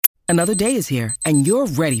Another day is here, and you're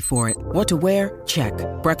ready for it. What to wear? Check.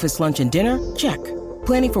 Breakfast, lunch, and dinner? Check.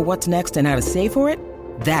 Planning for what's next and how to save for it?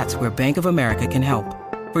 That's where Bank of America can help.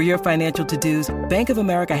 For your financial to-dos, Bank of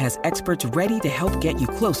America has experts ready to help get you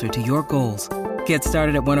closer to your goals. Get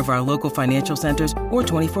started at one of our local financial centers or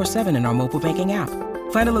 24/7 in our mobile banking app.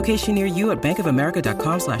 Find a location near you at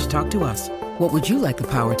bankofamerica.com/talktous. What would you like the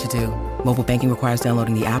power to do? Mobile banking requires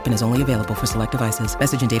downloading the app and is only available for select devices.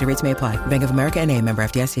 Message and data rates may apply. Bank of America N.A., member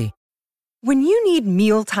FDIC. When you need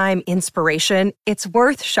mealtime inspiration, it's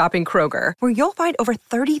worth shopping Kroger, where you'll find over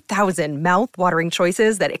 30,000 mouth-watering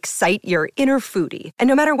choices that excite your inner foodie. And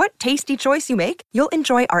no matter what tasty choice you make, you'll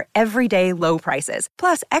enjoy our everyday low prices,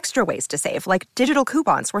 plus extra ways to save, like digital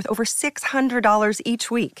coupons worth over $600 each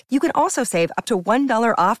week. You can also save up to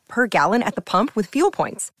 $1 off per gallon at the pump with fuel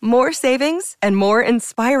points. More savings and more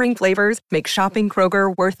inspiring flavors make shopping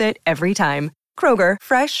Kroger worth it every time. Kroger,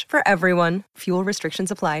 fresh for everyone. Fuel restrictions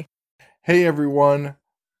apply. Hey everyone,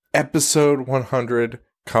 episode 100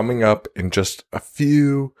 coming up in just a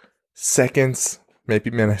few seconds,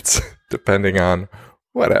 maybe minutes, depending on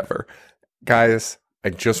whatever. Guys,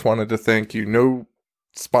 I just wanted to thank you. No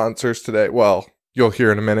sponsors today. Well, you'll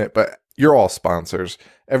hear in a minute, but you're all sponsors.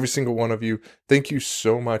 Every single one of you. Thank you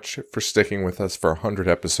so much for sticking with us for 100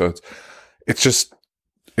 episodes. It's just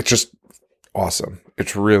awesome.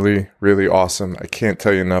 It's really, really awesome. I can't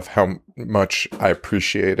tell you enough how much I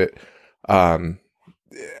appreciate it. I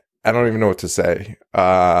don't even know what to say.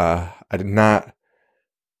 I did not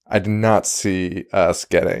see us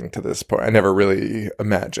getting to this point. I never really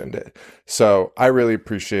imagined it. So I really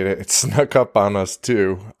appreciate it. It snuck up on us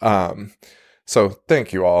too. So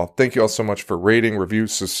thank you all. Thank you all so much for rating, review,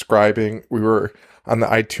 subscribing. We were on the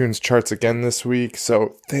iTunes charts again this week.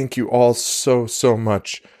 So thank you all so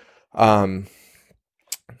much. Audio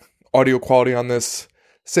quality on this,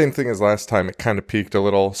 same thing as last time. It kind of peaked a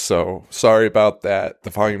little, so sorry about that.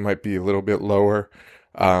 The volume might be a little bit lower,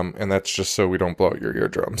 and that's just so we don't blow out your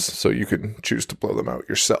eardrums, so you can choose to blow them out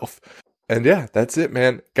yourself. And yeah, that's it,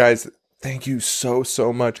 man. Guys, thank you so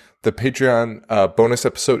much. The Patreon bonus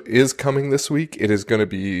episode is coming this week. It is going to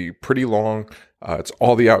be pretty long. It's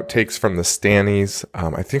all the outtakes from the Stannys.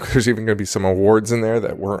 I think there's even going to be some awards in there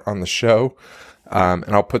that weren't on the show, and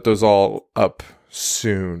I'll put those all up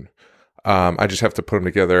soon. I just have to put them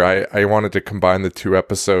together. I wanted to combine the two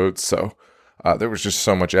episodes, so there was just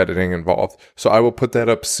so much editing involved. So I will put that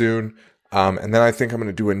up soon. And then I think I'm going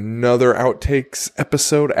to do another outtakes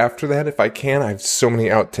episode after that if I can. I have so many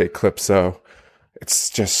outtake clips, so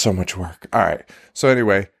it's just so much work. All right. So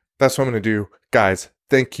anyway, that's what I'm going to do. Guys,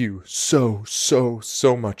 thank you so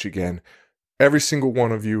much again. Every single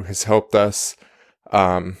one of you has helped us.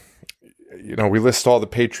 We list all the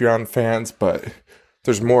Patreon fans, but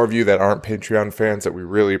there's more of you that aren't Patreon fans that we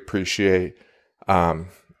really appreciate.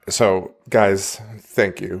 So, guys,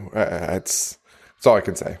 thank you. It's all I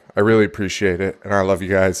can say. I really appreciate it, and I love you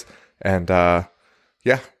guys. And,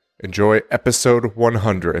 enjoy episode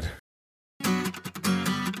 100.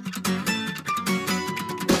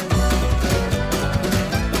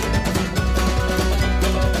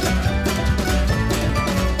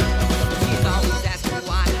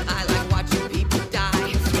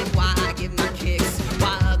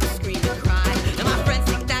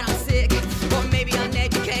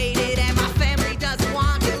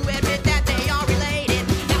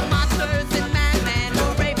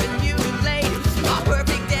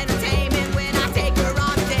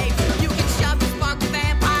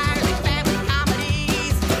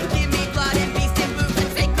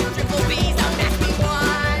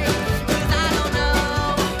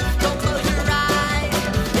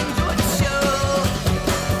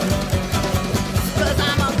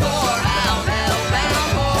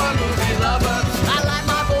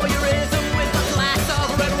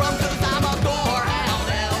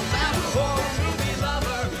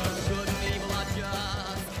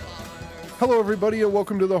 Hello, everybody, and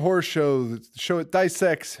welcome to The Horror Show, the show that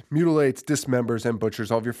dissects, mutilates, dismembers, and butchers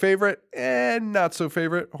all of your favorite and not so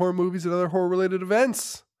favorite horror movies and other horror-related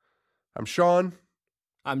events. I'm Sean.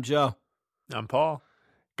 I'm Joe. I'm Paul.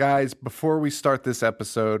 Guys, before we start this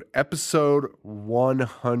episode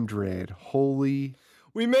 100. Holy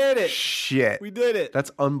We made it. shit. We did it. That's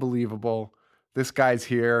unbelievable. This guy's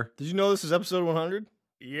here. Did you know this is episode 100?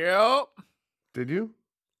 Yep. Did you?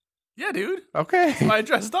 Yeah, dude. Okay. I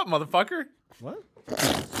dressed up, motherfucker. What?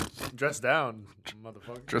 Dressed down,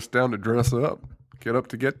 motherfucker. Dress down to dress up. Get up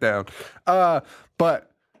to get down.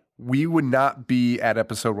 But we would not be at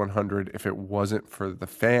episode 100 if it wasn't for the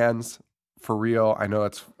fans. For real. I know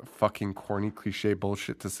that's fucking corny cliche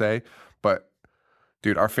bullshit to say, but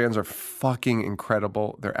dude, our fans are fucking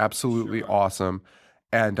incredible. They're absolutely awesome.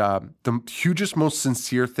 And the hugest, most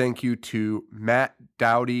sincere thank you to Matt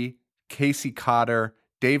Dowdy, Casey Cotter,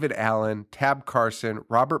 David Allen, Tab Carson,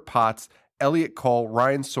 Robert Potts, Elliot Cole,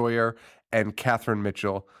 Ryan Sawyer, and Catherine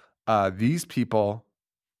Mitchell. These people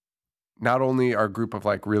not only are a group of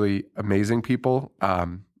like really amazing people,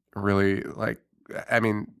 really like, I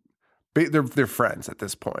mean, they're friends at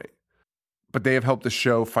this point, but they have helped the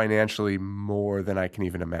show financially more than I can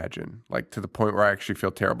even imagine. Like to the point where I actually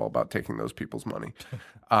feel terrible about taking those people's money.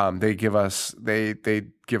 They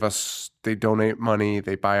donate money,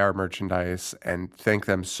 they buy our merchandise, and thank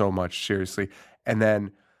them so much, seriously. And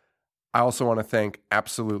then I also want to thank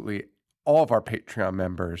absolutely all of our Patreon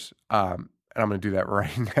members. And I'm going to do that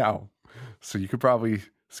right now. So you could probably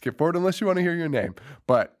skip forward unless you want to hear your name.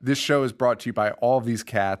 But this show is brought to you by all of these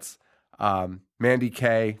cats. Mandy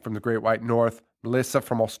K from the Great White North, Melissa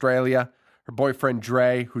from Australia, her boyfriend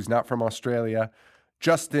Dre, who's not from Australia,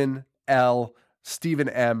 Justin L, Stephen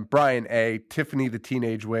M, Brian A, Tiffany the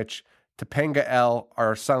Teenage Witch, Topanga L,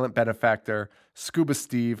 our silent benefactor, Scuba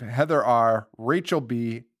Steve, Heather R, Rachel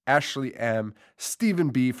B, Ashley M, Stephen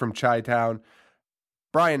B from Chi-Town,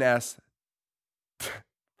 Brian S,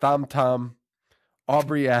 Thom Tom,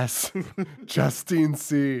 Aubrey S, Justine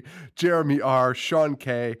C, Jeremy R, Sean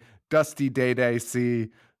K, Dusty Day C,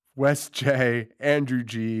 Wes J, Andrew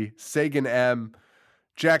G, Sagan M,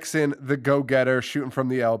 Jackson the Go-Getter shooting from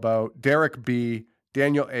the elbow, Derek B,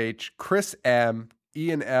 Daniel H, Chris M,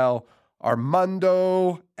 Ian L,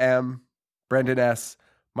 Armando M, Brendan S,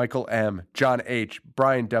 Michael M, John H,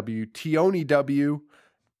 Brian W, Tioni W,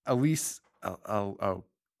 Elise, the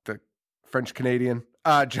French Canadian,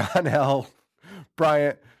 John L,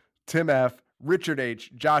 Bryant, Tim F, Richard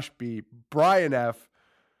H, Josh B, Byron F,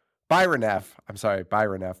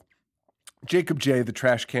 Jacob J, the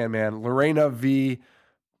Trash Can Man, Lorena V,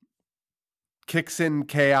 Kixin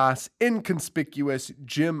Chaos, Inconspicuous,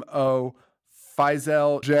 Jim O,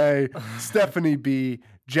 Faisal J, Stephanie B,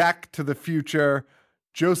 Jack to the Future,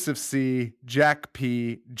 Joseph C, Jack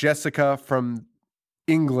P, Jessica from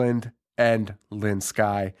England, and Lynn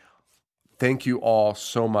Sky. Thank you all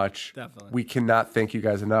so much. Definitely. We cannot thank you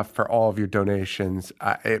guys enough for all of your donations.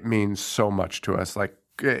 It means so much to us. Like,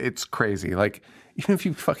 it's crazy. Like, even if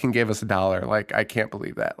you fucking gave us $1, like, I can't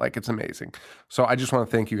believe that. Like, it's amazing. So I just want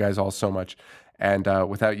to thank you guys all so much. And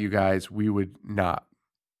without you guys, we would not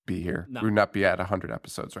be here. No. We would not be at 100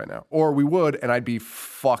 episodes right now. Or we would, and I'd be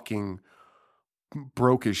fucking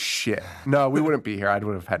broke as shit. No, we wouldn't be here. I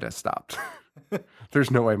would have had to stop.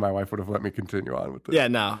 There's no way my wife would have let me continue on with this. Yeah,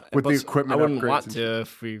 no. With the equipment I wouldn't upgrades want and to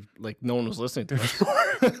if no one was listening to us.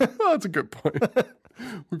 Well, that's a good point.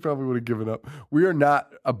 We probably would have given up. We are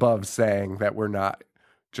not above saying that we're not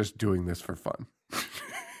just doing this for fun.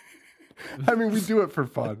 I mean, we do it for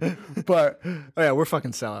fun, but Oh yeah, we're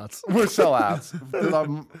fucking sellouts. we're sellouts to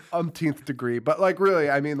the umpteenth degree. But like, really,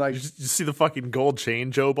 I mean, like, You see the fucking gold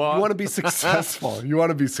chain Joe bought? you want to be successful. You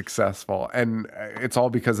want to be successful. And it's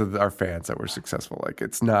all because of our fans that we're successful. Like,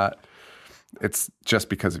 it's just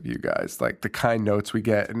because of you guys. Like, the kind notes we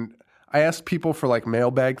get. And I ask people for like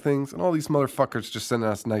mailbag things, and all these motherfuckers just send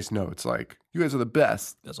us nice notes. Like, you guys are the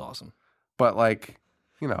best. That's awesome. But like,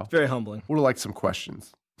 you know, Very humbling. would have liked some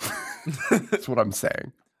questions. That's what I'm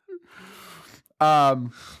saying.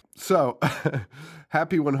 So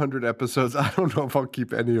happy 100 episodes. I don't know if I'll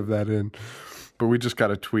keep any of that in, but we just got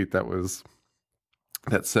a tweet that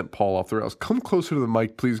sent Paul off the rails. Come closer to the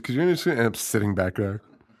mic, please, because you're just going to end up sitting back there.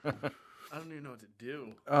 I don't even know what to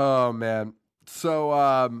do. Oh man. So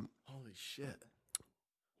Holy shit.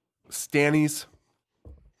 Stannys.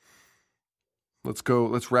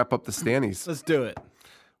 Let's wrap up the Stannys. Let's do it.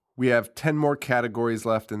 We have 10 more categories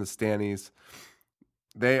left in the Stannys.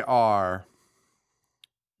 They are,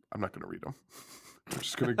 I'm not going to read them. I'm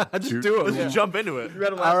just going to Just do it. Let's Yeah. just jump into it.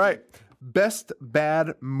 All right. Best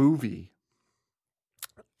bad movie.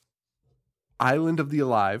 Island of the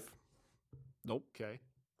Alive. Nope. Okay.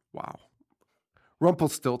 Wow.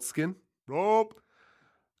 Rumpelstiltskin. Nope.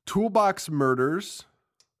 Toolbox Murders.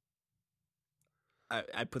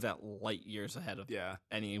 I put that light years ahead of Yeah.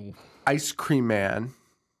 any. Ice Cream Man.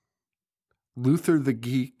 Luther the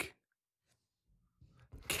Geek.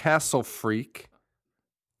 Castle Freak.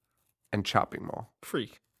 And Chopping Mall.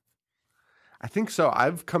 Freak. I think so.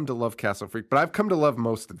 I've come to love Castle Freak, but I've come to love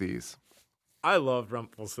most of these. I loved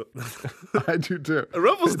Rumpelstiltskin. I do too.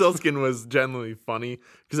 Rumpelstiltskin was genuinely funny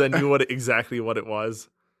because I knew exactly what it was.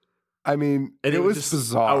 I mean, And it was just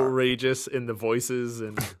bizarre. outrageous in the voices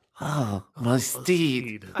and Oh, my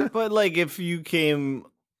steed. But like, if you came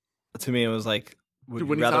to me and was like, would Dude, you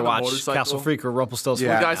when he's rather on the watch motorcycle- Castle Freak or Rumpelstiltskin?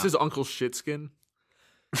 Yeah. the guy says Uncle Shitskin.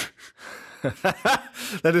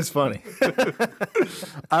 That is funny.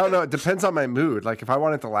 I don't know. It depends on my mood. Like if I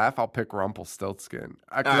wanted to laugh, I'll pick Rumpelstiltskin.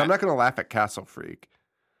 Because I'm not going to laugh at Castle Freak.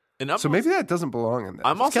 And So maybe that doesn't belong in there.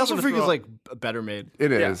 I'm also Castle gonna Freak throw- is like better made.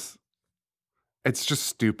 It is. It's just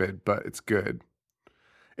stupid, but it's good.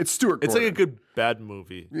 It's Stuart It's Gordon. like a good bad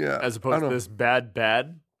movie. Yeah, As I opposed to know. this bad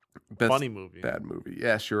Best funny movie. Bad movie.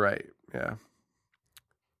 Yes, you're right. Yeah.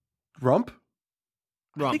 Rump?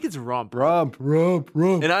 I think it's Rump. Rump.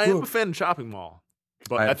 And I am a fan of Shopping Mall.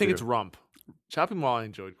 But I I am think too. it's Rump. Shopping Mall I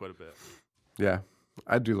enjoyed quite a bit. Yeah,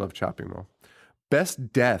 I do love Chopping Mall.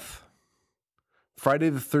 Best death. Friday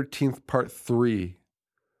the 13th, part 3.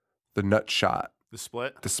 The nut shot. The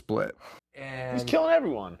Split. The split. And He's killing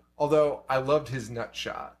everyone. although I loved his nut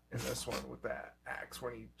shot in this one with that axe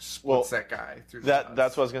when he splits that guy through the nuts.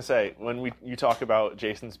 That's what I was gonna say. When you talk about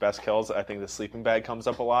Jason's best kills, I think the sleeping bag comes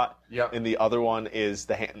up a lot. Yep. And the other one is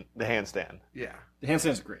the handstand. Yeah. The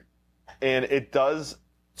handstand's great. And it does.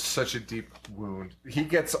 Such a deep wound. He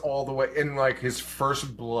gets all the way in like his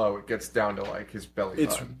first blow, it gets down to like his belly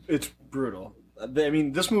button. It's brutal. I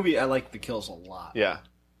mean, this movie, I like the kills a lot. Yeah.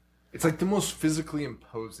 It's like the most physically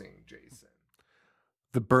imposing Jason.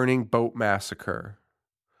 The Burning Boat Massacre.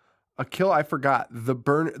 A kill I forgot. The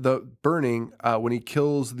burning when he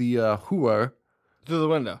kills the Hua. Through the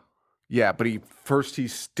window. Yeah, but he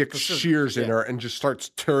sticks shears in her and just starts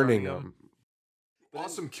turning him.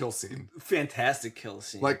 Awesome kill scene. Fantastic kill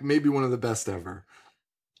scene. Like maybe one of the best ever.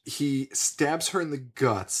 He stabs her in the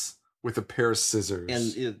guts with a pair of scissors.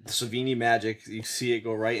 And the Savini magic, you see it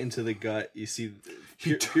go right into the gut. You see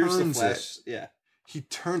He pierce the turns flesh. it. Yeah. He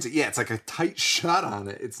turns it. Yeah, it's like a tight shot on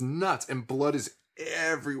it. It's nuts. And blood is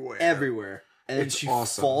everywhere. Everywhere. And then It's she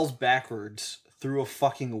awesome. falls backwards through a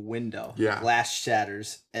fucking window. Yeah. Glass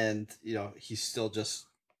shatters. And, he's still just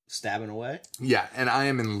stabbing away. Yeah, and I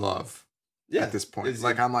am in love Yeah. at this point. It's-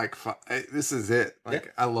 Like, I'm like, this is it. Like,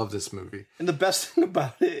 Yeah. I love this movie. And the best thing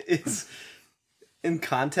about it is, in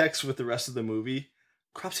context with the rest of the movie,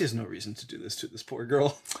 Cropsy has no reason to do this to this poor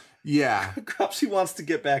girl. Yeah, Cropsy wants to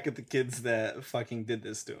get back at the kids that fucking did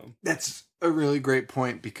this to him. that's a really great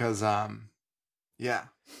point because, yeah.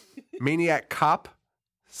 Maniac Cop,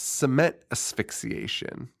 cement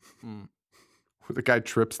asphyxiation. Where the guy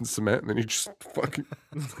trips in cement and then he just fucking.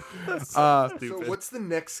 So what's the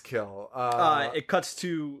next kill? It cuts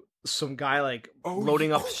to some guy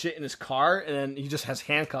loading up shit in his car, and then he just has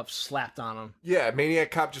handcuffs slapped on him. Yeah,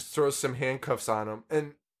 Maniac Cop just throws some handcuffs on him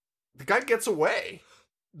and the guy gets away.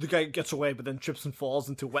 The guy gets away, but then trips and falls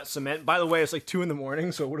into wet cement. By the way, it's like 2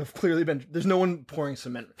 a.m, so it would have clearly been. There's no one pouring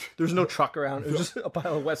cement. There's no truck around. It was just a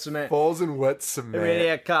pile of wet cement. Falls in wet The cement.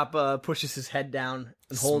 Maniac Cop pushes his head down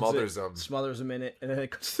and holds Smothers it, him. smothers him in it, and then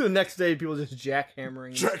it comes to the next day. People just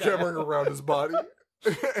jackhammering, Around his body.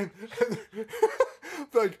 and,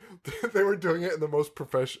 like they were doing it in the most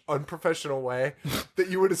unprofessional way that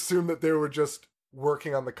you would assume that they were just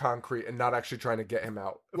working on the concrete and not actually trying to get him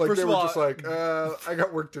out. Like First they of were all- just like, I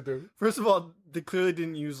got work to do. First of all, they clearly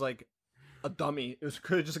didn't use like a dummy. It was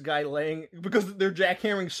clearly just a guy laying because they're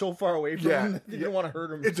jackhammering so far away from him that they didn't want to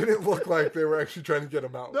hurt him. It didn't look like they were actually trying to get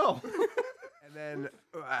him out. No. And then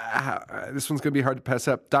this one's gonna be hard to pass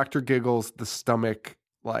up. Dr. Giggles, the stomach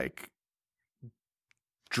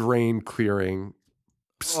drain clearing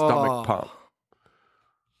stomach pump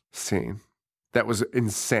scene. That was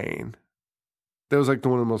insane. That was like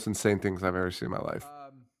one of the most insane things I've ever seen in my life.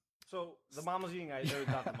 So the mom was eating ice. Or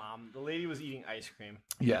not the mom. The lady was eating ice cream.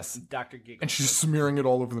 Yes. Dr. Giggles. And she's smearing it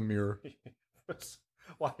all over the mirror.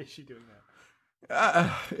 Why is she doing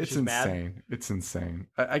that? It's She's mad? insane. It's insane.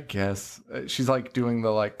 I guess she's like doing the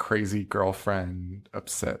like crazy girlfriend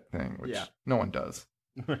upset thing, which Yeah. no one does.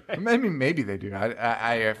 Maybe they do.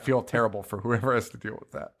 I feel terrible for whoever has to deal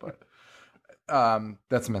with that, but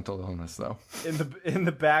that's mental illness, though. In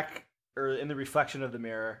the back or in the reflection of the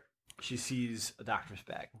mirror, she sees a doctor's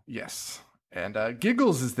bag. Yes, and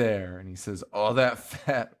Giggles is there, and he says, "All that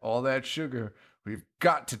fat, all that sugar. We've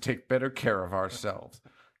got to take better care of ourselves.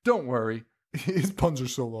 Don't worry." His puns are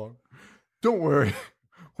so long. Don't worry.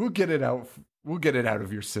 We'll get it out. We'll get it out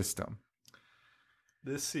of your system.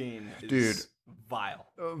 This scene is Dude. vile.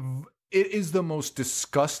 It is the most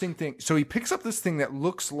disgusting thing. So he picks up this thing that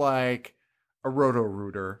looks like a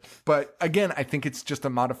Roto-Rooter, but again, I think it's just a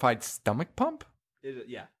modified stomach pump.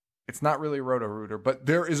 Yeah. It's not really a Roto-Rooter, but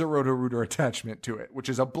there is a Roto-Rooter attachment to it, which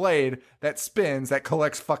is a blade that spins that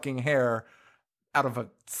collects fucking hair out of a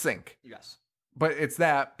sink. Yes. But it's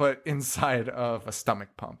that, but inside of a stomach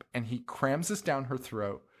pump. And he crams this down her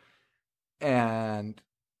throat and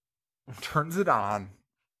turns it on.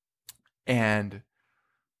 And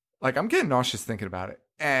like, I'm getting nauseous thinking about it.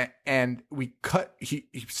 and we cut. He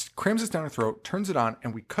crams this down her throat, turns it on,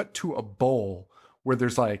 and we cut to a bowl where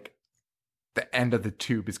there's like the end of the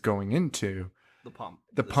tube is going into The pump.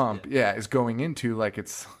 the pump. Yeah, is going into like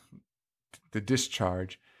it's the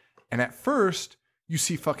discharge, and at first you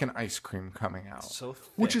see fucking ice cream coming out, So thick.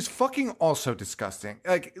 which is fucking also disgusting.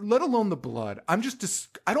 Like, let alone the blood. I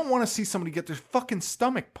don't want to see somebody get their fucking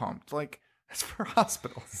stomach pumped. Like, that's for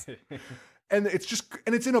hospitals. And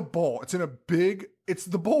it's in a bowl. It's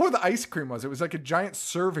the bowl where the ice cream was. It was like a giant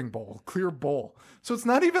serving bowl, clear bowl. So it's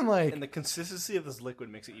not even like, And the consistency of this liquid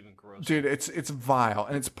makes it even grosser. dude, it's vile,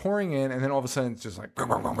 and it's pouring in, and then all of a sudden it's just like,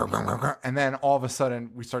 and then all of a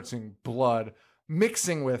sudden we start seeing blood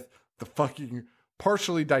mixing with the fucking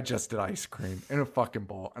partially digested ice cream in a fucking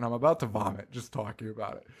bowl, and I'm about to vomit just talking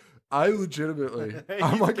about it. I legitimately,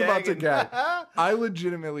 I'm like about to gag. I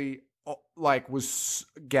legitimately like was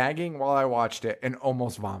gagging while I watched it and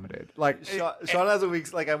almost vomited. Like Sean has a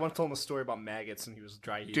week's like I once told him a story about maggots and he was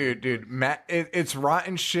dry heaving. dude, it's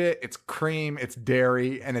rotten shit. It's cream. It's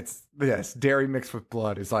dairy, and dairy mixed with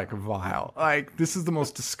blood is like vile. Like, this is the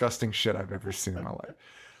most disgusting shit I've ever seen in my life.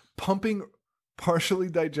 Pumping partially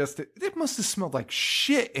digested. It must have smelled like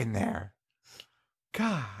shit in there.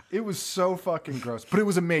 God, it was so fucking gross, but it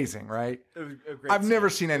was amazing, right? It was a great I've never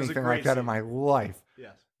scene. seen It was a anything great like that in scene. my life.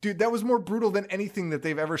 Yes. Dude, that was more brutal than anything that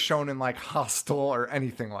they've ever shown in like Hostel or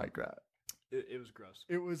anything like that. It was gross.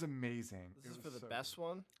 It was amazing. This is for the best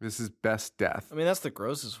one. This is best death. I mean, that's the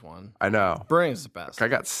grossest one. I know. Burning's the best. I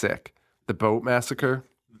got sick. The boat massacre.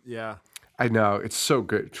 Yeah. I know. It's so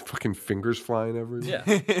good. Fucking fingers flying everywhere.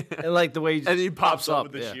 Yeah, and like the way And he pops up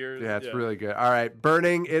with the yeah. shears. Yeah, it's really good. All right,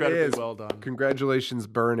 Burning. It Incredibly is. well done. Congratulations,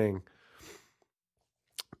 Burning.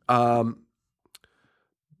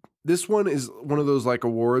 This one is one of those like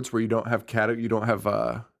awards where you don't have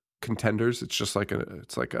contenders. It's just like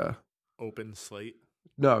a Open slate.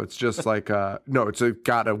 no. It's just like it's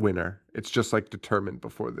got a winner. It's just like determined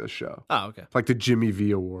before this show. Oh, okay. Like the Jimmy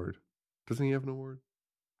V Award. Doesn't he have an award?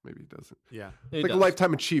 Maybe he doesn't. Yeah. He Like a does.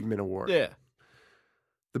 Lifetime Achievement Award. Yeah.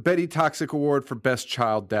 The Betty Toxic Award for Best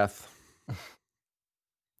Child Death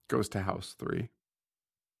goes to House 3.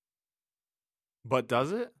 But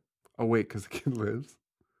does it? Oh, wait, because the kid lives?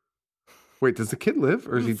 Wait, does the kid live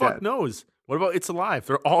or is Who he the fuck dead? knows? What about It's Alive?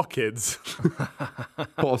 They're all kids.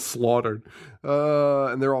 All slaughtered.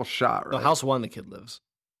 And they're all shot, right? No, House 1, the kid lives.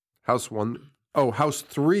 House 1. Oh, House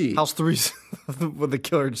 3. House 3's when the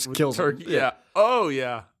killer just kills him. Turkey. Yeah. Oh,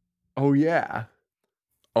 yeah. Oh, yeah.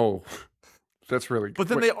 Oh, that's really good. But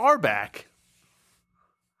then they are back.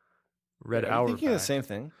 Red Are Hour. you thinking of the back. same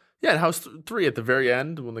thing? Yeah, in House 3 at the very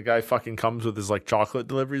end when the guy fucking comes with his like chocolate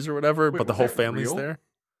deliveries or whatever, Wait, but the was whole that family's real? there.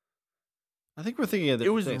 I think we're thinking of It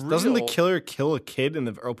different was things. Doesn't the real. killer kill a kid in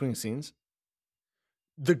the opening scenes?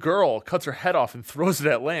 The girl cuts her head off and throws it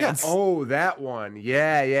at Lance. Oh, that one.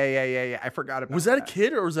 Yeah. I forgot about Was that a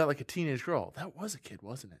kid or was that like a teenage girl? That was a kid,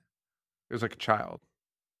 wasn't it? It was like a child.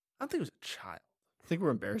 I don't think it was a child. I think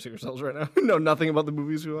we're embarrassing ourselves right now. We know nothing about the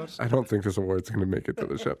movies we watched. I don't think this award's going to make it to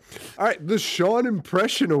the show. All right, the Sean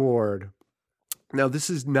Impression Award. Now, this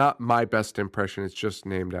is not my best impression. It's just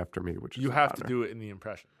named after me, which is You an have to honor. do it in the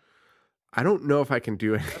impression. I don't know if I can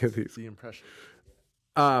do any of these. The impression.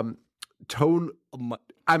 Tone.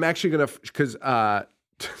 I'm actually going to, because He's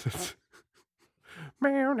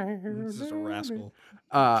just a rascal.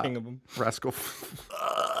 King of them. rascal.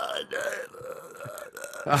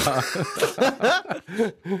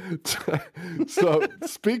 So,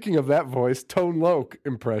 speaking of that voice, Tone Loc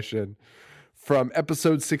impression from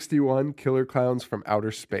episode 61, Killer Clowns from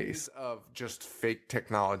Outer Space. Of just fake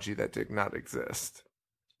technology that did not exist.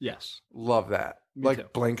 Yes. Love that. Me Like too.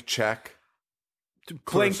 Blank Check. Blank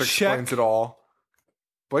Clarissa explains Check. it all.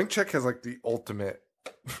 Blank Check has like the ultimate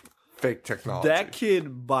fake technology. That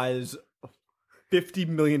kid buys $50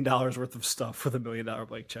 million worth of stuff with $1 million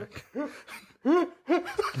blank check.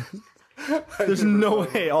 There's no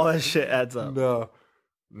way all that shit adds up.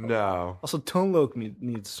 No. Also, Tone Loc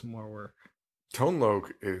needs some more work. Tone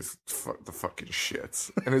Loc is the fucking shits.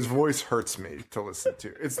 And his voice hurts me to listen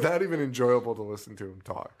to. It's not even enjoyable to listen to him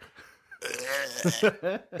talk.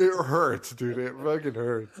 It hurts, dude. It fucking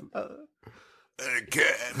hurts.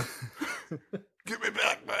 Again. Give me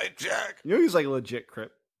back my check. You know he's like a legit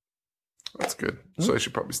crip. That's good. So I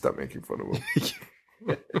should probably stop making fun of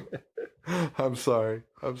him. I'm sorry.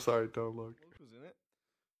 Tone Loc. Was in it?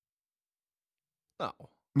 No.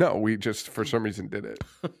 No, we just for some reason did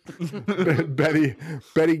it.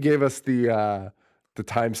 Betty gave us the the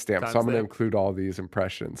timestamp. So I'm going to include all these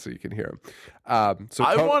impressions so you can hear them. So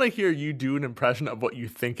I want to hear you do an impression of what you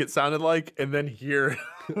think it sounded like, and then hear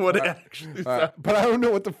what it actually sounded. But I don't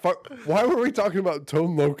know what the fuck. Why were we talking about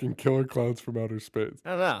Tone Loc and Killer Clowns from Outer Space? I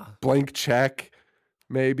don't know. Blank Check,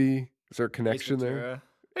 maybe. Is there a connection there?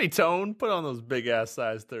 Hey, Tone, put on those big ass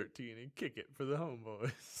size 13 and kick it for the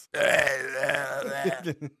homeboys.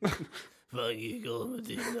 Fucking Cole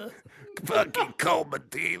Medina. Fucking Cole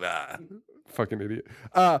Medina. Fucking idiot.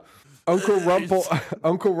 Uncle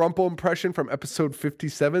Rumple impression from episode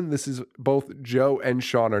 57. This is both Joe and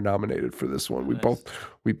Sean are nominated for this one.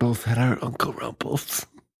 We both had our Uncle Rumples.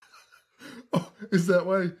 Oh, is that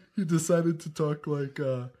why he decided to talk like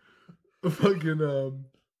a fucking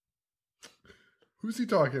who's he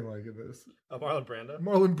talking like in this? Marlon Brando?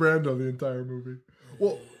 Marlon Brando the entire movie.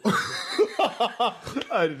 Well,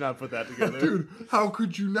 I did not put that together. Dude, how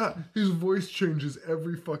could you not? His voice changes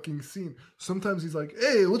every fucking scene. Sometimes he's like,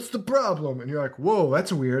 "Hey, what's the problem?" And you're like, "Whoa,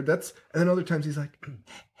 that's weird." And then other times he's like,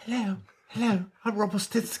 "Hello, I'm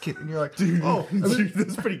Rumpelstiltskin," and you're like, dude, "Oh,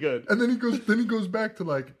 that's pretty good." And then he goes back to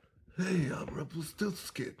like, "Hey, I'm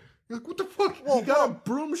Rumpelstiltskin." You're like, "What the fuck?" He got a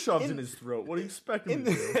broom shoved in his throat. What do you expect him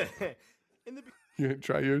to do? You gonna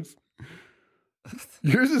try yours?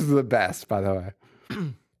 Yours is the best, by the way.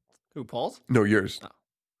 Who, Paul's? No, yours.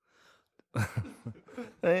 Oh.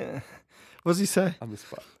 What does he say? On the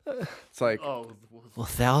spot. It's like, well,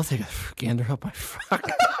 thou take a gander up my frock.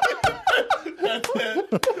 That's it.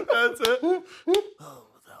 Oh,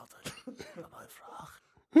 thou take up my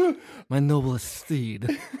frock. My noblest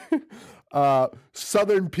steed.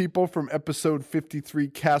 Southern people from episode 53,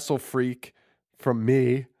 Castle Freak, from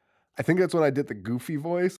me. I think that's when I did the goofy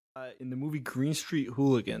voice. In the movie Green Street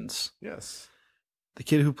Hooligans. Yes. The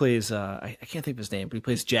kid who plays, I can't think of his name, but he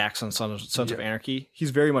plays Jax on Sons of Anarchy.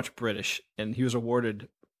 He's very much British, and he was awarded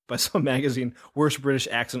by some magazine Worst British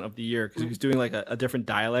Accent of the Year because he was doing like a different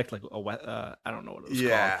dialect, like I don't know what it was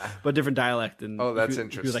called, but a different dialect. And that's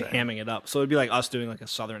interesting. He was like hamming it up, so it'd be like us doing like a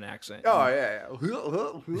Southern accent. Oh yeah.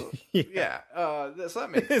 So that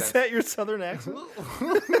makes sense. Is that your Southern accent?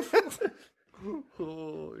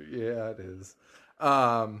 Oh, yeah, it is.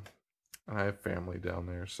 I have family down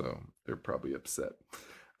there, so they're probably upset.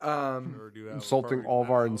 Insulting all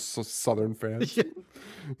of our Southern fans. Yeah.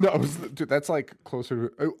 No, dude, that's like closer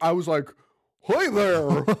to. I was like, "Hey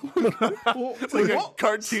there!" It's like a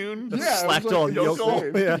cartoon. Yeah, slapped like, on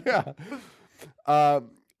Yoko. Yeah.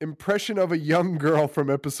 Impression of a young girl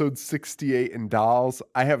from episode 68 in Dolls.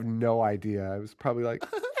 I have no idea. I was probably like,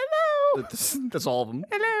 "Hello." That's all of them.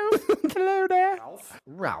 Hello there.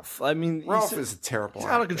 Ralph. I mean, Ralph is a terrible. He's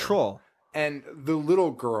out of control. And the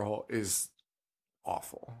little girl is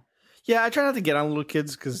awful. Yeah, I try not to get on little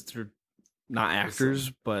kids because they're not actors,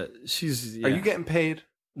 but she's. Yeah. Are you getting paid?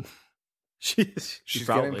 She's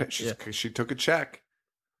getting paid. She took a check.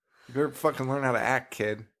 You better fucking learn how to act,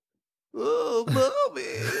 kid. Oh, mommy.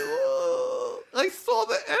 Oh, I saw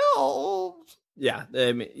the elves. Yeah,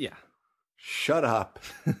 I mean, yeah. Shut up.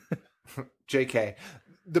 JK.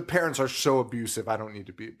 The parents are so abusive. I don't need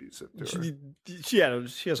to be abusive to her.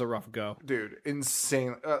 She has a rough go. Dude,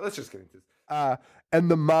 insane. Let's just get into this. And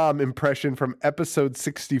the mom impression from episode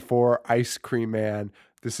 64, Ice Cream Man.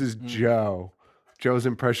 This is Joe. Joe's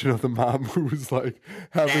impression of the mom who was like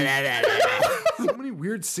having so many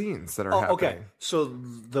weird scenes that are happening. Okay, so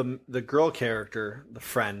the girl character, the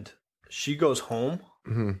friend, she goes home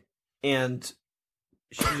and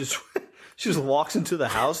she just walks into the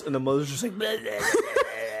house and the mother's just like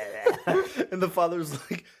and the father's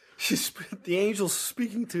like, the angel's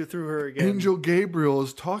speaking through her again. Angel Gabriel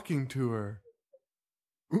is talking to her.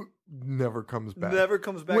 Never comes back.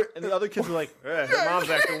 Wait, and the other kids are like, her mom's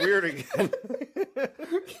acting weird again.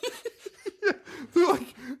 They're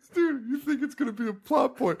like, dude, you think it's going to be a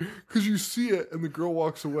plot point because you see it and the girl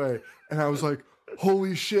walks away. And I was like,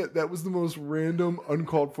 holy shit, that was the most random,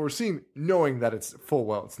 uncalled for scene, knowing that it's full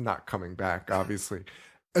well, it's not coming back, obviously.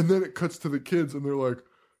 And then it cuts to the kids and they're like,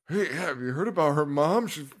 hey, have you heard about her mom?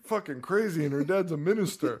 She's fucking crazy and her dad's a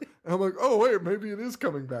minister. And I'm like, oh, wait, maybe it is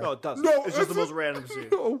coming back. No, it doesn't. No, it's just the most random scene.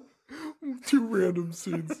 No. Two random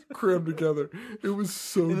scenes crammed together. It was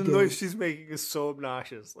so and the dumb. noise she's making is so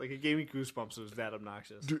obnoxious. Like, it gave me goosebumps. It was that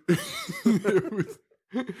obnoxious. Dude,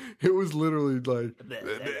 it was literally like...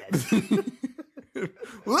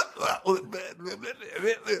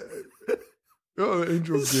 Oh,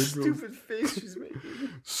 Angel Gabriel. Stupid face she's making.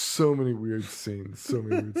 So many weird scenes.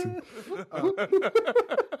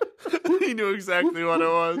 He knew exactly what it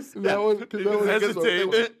was. That one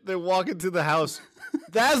hesitated. They walk into the house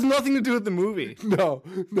That has nothing to do with the movie. No,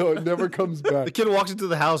 it never comes back. The kid walks into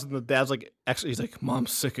the house and the dad's like, actually, he's like,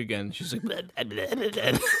 Mom's sick again. She's like,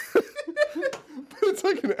 It's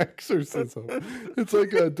like an exorcism. It's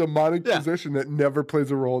like a demonic possession that never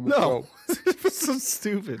plays a role in the film. It's so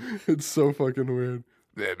stupid. It's so fucking weird.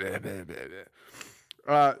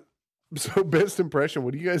 So best impression,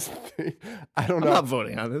 what do you guys think? I don't know. I'm not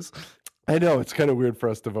voting on this. I know, it's kind of weird for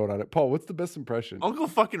us to vote on it. Paul, what's the best impression? Uncle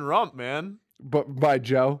fucking Rump, man. But by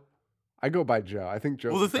Joe? I go by Joe. I think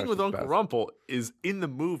Joe. Well, the thing with Uncle Rumple is in the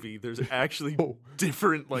movie, there's actually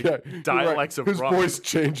different dialects of His Rump. voice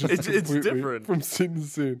changes. It's different from scene to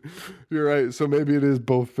scene. You're right. So maybe it is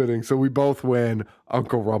both fitting. So we both win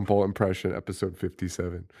Uncle Rumple impression, episode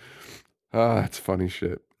 57. That's funny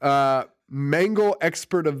shit. Mangle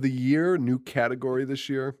Expert of the Year, new category this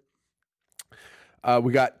year.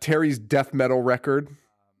 We got Terry's death metal record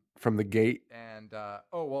from the gate. And,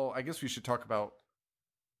 I guess we should talk about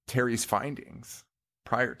Terry's findings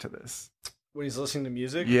prior to this. When he's listening to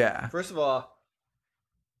music? Yeah. First of all,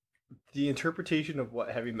 the interpretation of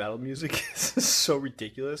what heavy metal music is so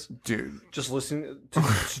ridiculous. Dude. Just listening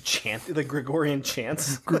to chant, like Gregorian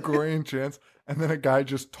chants. Gregorian chants. And then a guy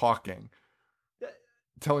just talking.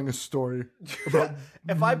 Telling a story about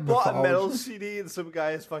If I bought a mythology. metal CD and some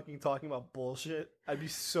guy is fucking talking about bullshit, I'd be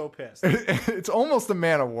so pissed. It's almost a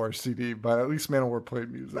Manowar CD, but at least Manowar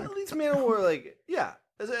played music. But at least Manowar, like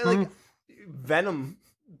Venom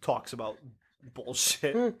talks about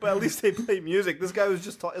bullshit, but at least they play music. This guy was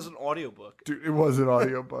just as an audiobook. Dude, it was an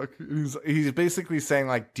audiobook. He's basically saying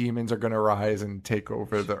like demons are going to rise and take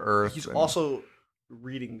over the earth. He's also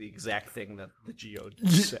reading the exact thing that the Geode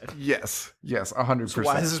said. Yes, 100%. So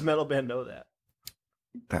why does this metal band know that?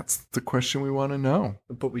 That's the question we want to know.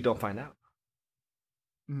 But we don't find out.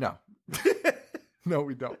 No. No,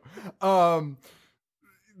 we don't.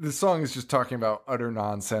 The song is just talking about utter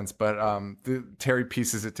nonsense, but Terry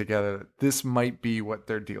pieces it together. This might be what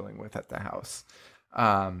they're dealing with at the house.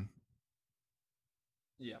 Yeah.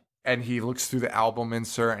 And he looks through the album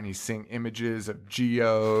insert and he's seeing images of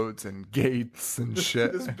geodes and gates and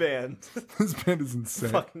shit. This band. This band is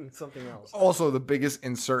insane. Fucking something else. Also, the biggest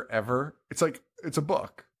insert ever. It's a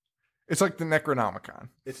book. It's like the Necronomicon.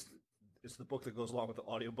 It's the book that goes along with the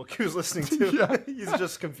audiobook he was listening to. Yeah. He's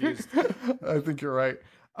just confused. I think you're right.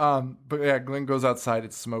 But yeah, Glenn goes outside.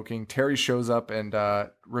 It's smoking. Terry shows up and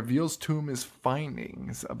reveals to him his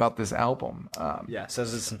findings about this album.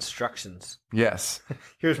 Says it's instructions. Yes.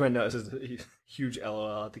 Here's my note. It says huge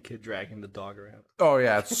LOL at the kid dragging the dog around. Oh,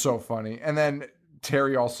 yeah. It's so funny. And then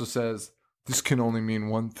Terry also says, this can only mean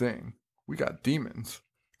one thing. We got demons.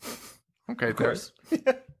 Okay, Of course.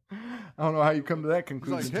 I don't know how you come to that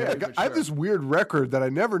conclusion. Like, hey, I have this weird record that I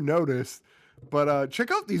never noticed, but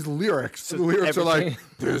check out these lyrics. The lyrics are like,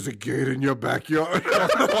 there's a gate in your backyard.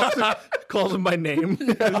 Calls him by name.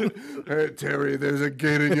 Yeah. Hey, Terry, there's a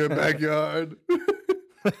gate in your backyard.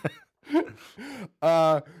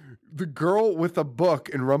 The girl with a book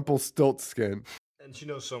in Rumpelstiltskin. And she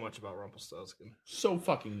knows so much about Rumpelstiltskin. So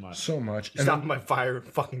fucking much. So much. She's stopping my fire and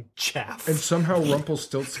fucking chaff. And somehow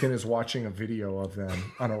Rumpelstiltskin is watching a video of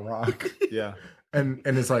them on a rock. Yeah. And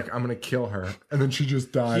is like, I'm going to kill her. And then she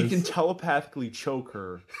just dies. He can telepathically choke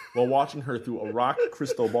her while watching her through a rock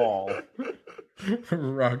crystal ball.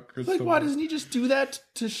 Rock crystal Like, why doesn't he just do that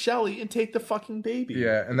to Shelly and take the fucking baby?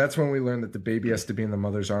 Yeah, and that's when we learn that the baby has to be in the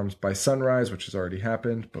mother's arms by sunrise, which has already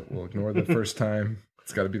happened, but we'll ignore the first time.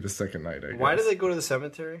 It's got to be the second night, I guess. Why do they go to the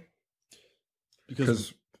cemetery?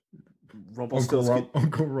 Because Rumpelstiltskin.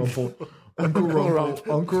 Uncle Rumpel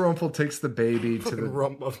takes the baby to the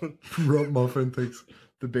Rump muffin. Rump Muffin takes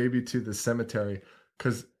the baby to the cemetery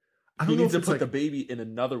because I He don't know needs if to it's put like the baby in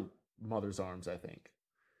another mother's arms, I think.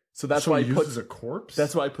 So that's so why he he puts uses a corpse.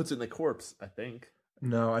 That's why he puts it in the corpse, I think.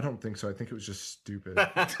 No, I don't think so. I think it was just stupid.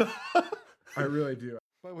 I really do.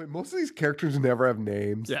 By the way, most of these characters never have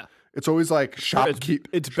names. Yeah. It's always like shopkeep.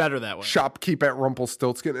 It's better that way. Shopkeep at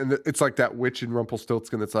Rumpelstiltskin. And it's like that witch in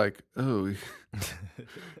Rumpelstiltskin that's like, oh,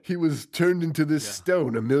 he was turned into this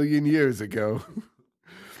stone 1,000,000 years ago.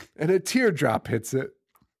 And a teardrop hits it.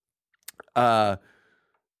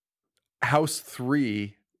 House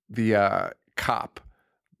 3, the cop,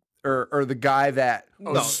 or the guy that He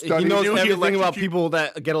studied. knows knew he everything about electrocuted- people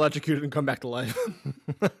that get electrocuted and come back to life.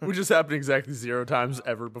 Which has happened exactly 0 times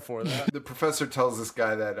ever before that. The professor tells this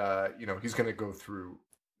guy that he's going to go through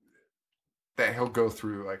that he'll go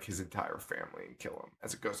through like his entire family and kill him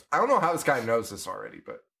as it goes. I don't know how this guy knows this already,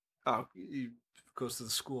 but Oh, he goes to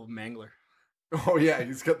the school of Mangler. oh yeah,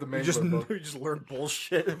 he's got the main book. You just learn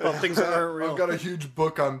bullshit about things that aren't real. I've got a huge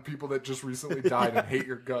book on people that just recently died and hate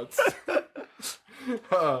your guts.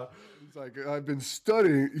 He's like, I've been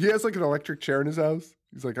studying. He has like an electric chair in his house.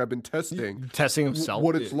 He's like, I've been testing himself.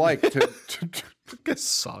 what it's like to This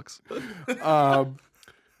sucks. A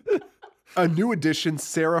new addition,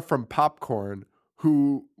 Sarah from Popcorn,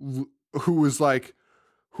 who was like,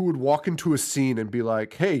 who would walk into a scene and be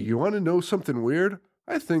like, hey, you want to know something weird?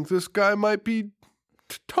 I think this guy might be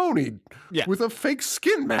Tony with a fake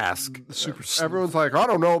skin mask. Super. Everyone's like, I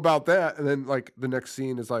don't know about that. And then like the next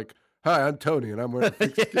scene is like, hi, I'm Tony and I'm wearing a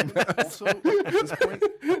fake skin mask. Also, at this point,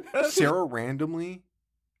 Sarah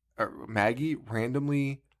Maggie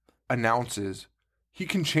randomly announces he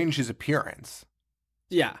can change his appearance.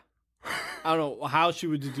 Yeah. I don't know how she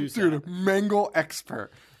would deduce Dude, that. mangle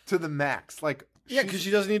expert to the max. Like, Yeah, because she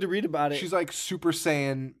doesn't need to read about it. She's like Super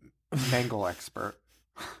Saiyan mangle expert.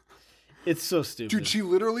 It's so stupid. Dude, she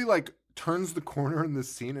literally like turns the corner in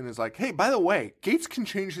this scene and is like, hey, by the way, Gates can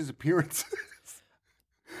change his appearances.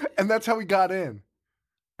 And that's how he got in.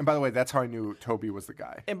 And by the way, that's how I knew Toby was the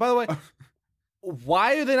guy. And by the way,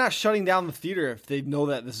 why are they not shutting down the theater if they know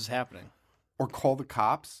that this is happening? Or call the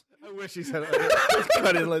cops. I wish he said it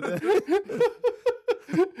cut in like that.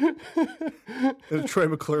 The Troy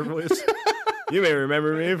McClure voice. You may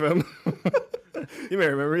remember me from... You may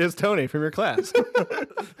remember me as Tony from your class.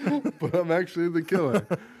 But I'm actually the killer.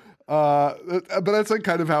 But that's like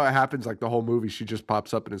kind of how it happens. Like the whole movie, she just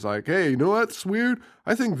pops up and is like, hey, you know what's weird?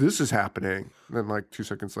 I think this is happening. And then like 2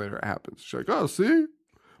 seconds later, it happens. She's like, oh, see?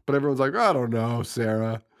 But everyone's like, I don't know,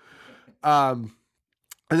 Sarah. And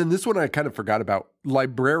then this one I kind of forgot about.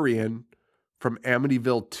 Librarian from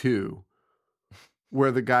Amityville 2,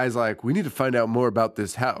 where the guy's like, we need to find out more about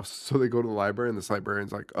this house. So they go to the library and this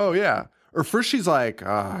librarian's like, oh, yeah. Or first she's like,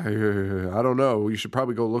 I don't know. You should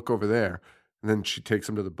probably go look over there. And then she takes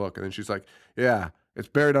him to the book. And then she's like, yeah, it's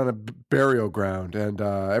buried on a burial ground. And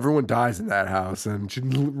everyone dies in that house. And she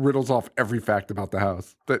riddles off every fact about the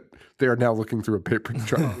house that they are now looking through a paper to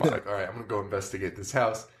try to find. Like, all right, I'm going to go investigate this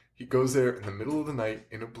house. He goes there in the middle of the night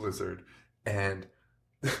in a blizzard. And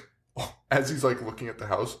as he's like looking at the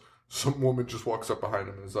house, some woman just walks up behind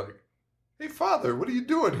him and is like, hey, father, what are you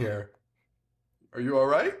doing here? Are you all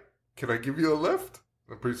right? Can I give you a lift?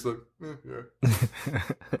 And the priest's like, yeah.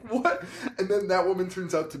 What? And then that woman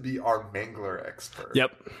turns out to be our mangler expert.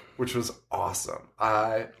 Yep. Which was awesome.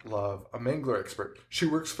 I love a mangler expert. She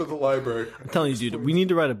works for the library. I'm telling you, dude, we need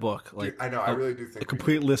to write a book. Like, dude, I know, I really do think a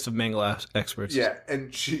complete list of mangle experts. Yeah,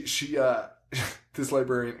 and she this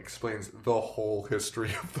librarian explains the whole history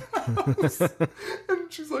of the house.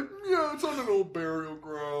 And she's like, yeah, it's on an old burial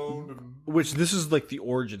ground. And... Which this is like the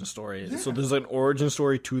origin story. Yeah. So there's like an origin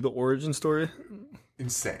story to the origin story.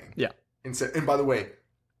 Insane. Yeah. Insane. And by the way,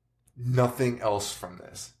 nothing else from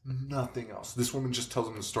this. Nothing else. This woman just tells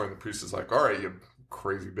him the story and the priest is like, all right, you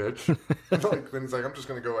crazy bitch. Then he's like, I'm just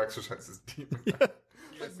going to go exercise this demon. Yeah.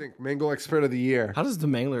 I think Mangle Expert of the Year. How does the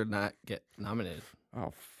Mangler not get nominated?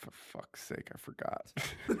 Oh, for fuck's sake, I forgot.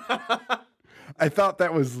 I thought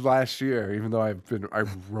that was last year, even though I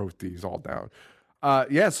wrote these all down.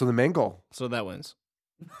 Yeah, so the Mangle. So that wins.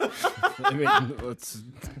 I mean, let's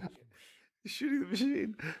shooting the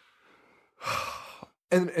machine.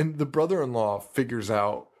 And the brother-in-law figures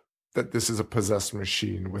out that this is a possessed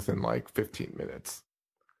machine within like 15 minutes.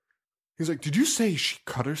 He's like, did you say she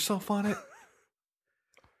cut herself on it?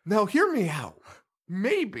 Now hear me out.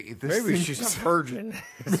 Maybe she's a virgin.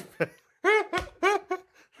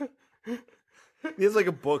 He has like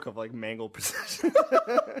a book of like mangle possession.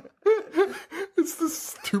 It's the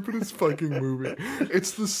stupidest fucking movie.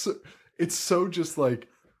 It's so just like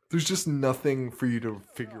there's just nothing for you to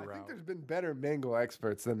figure out. I think there's been better Mangle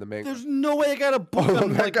experts than the Mangle. There's no way I got a book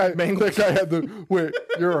on that like guy. mangle. That guy had the wait.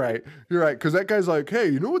 You're right. Because that guy's like, hey,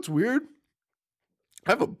 you know what's weird?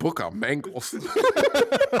 I have a book on mangles.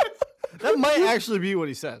 That might actually be what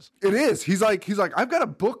he says. It is. He's like, I've got a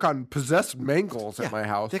book on possessed mangles at my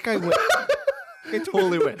house. That guy went. It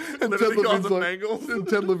totally went. And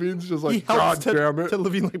Ted Levine's just like, God damn it. Ted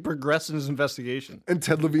Levine like progressed in his investigation. And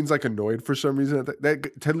Ted Levine's like annoyed for some reason.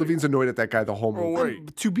 Ted Levine's annoyed at that guy the whole movie. Oh,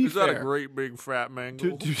 wait. To be is fair, that a great big fat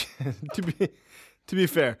mangle? To be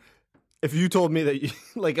fair, if you told me that,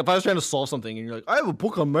 like, if I was trying to solve something and you're like, I have a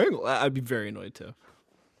book on mangle, I'd be very annoyed too.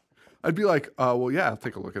 I'd be like, well, yeah, I'll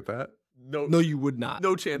take a look at that. No, you would not.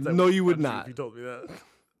 No chance. No, you would not. If you told me that.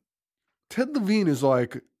 Ted Levine is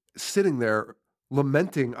like sitting there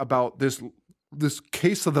lamenting about this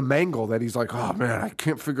case of the mangle that he's like, oh man, I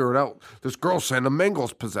can't figure it out. This girl's saying the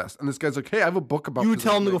mangle's possessed, and this guy's like, hey, I have a book about. You would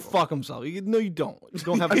tell him to go fuck himself. No, you don't. You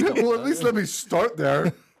don't have. Well, at least let me start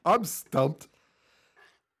there. I'm stumped.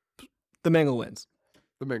 The mangle wins.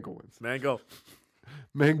 The mangle wins. Mango.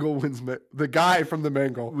 Mangle wins. The guy from the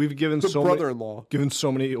Mangle. We've given the so brother-in-law. given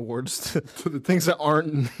so many awards to the things that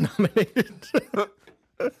aren't nominated.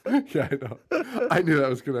 Yeah, I know. I knew that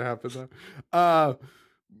was going to happen, though.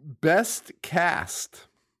 Best cast.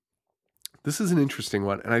 This is an interesting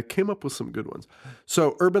one, and I came up with some good ones.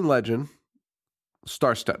 So, Urban Legend,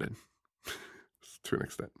 star-studded to an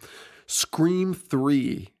extent. Scream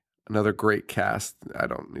 3, another great cast. I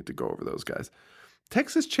don't need to go over those guys.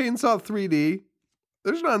 Texas Chainsaw 3D.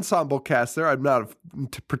 There's an ensemble cast there. I'm not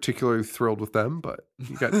particularly thrilled with them, but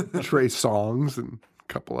you got Trey Songz and a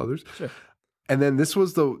couple others. Sure. And then this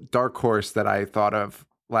was the dark horse that I thought of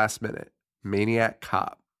last minute. Maniac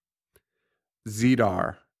Cop.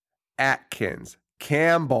 Zedar. Atkins.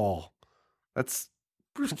 Campbell. That's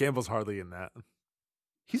Bruce Campbell's hardly in that.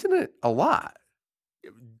 He's in it a lot.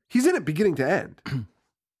 He's in it beginning to end.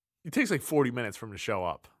 It takes like 40 minutes for him to show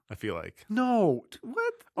up, I feel like. No.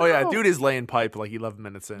 What? Oh, yeah. No. Dude is laying pipe like 11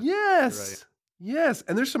 minutes in. Yes. Right. Yes.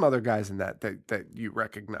 And there's some other guys in that you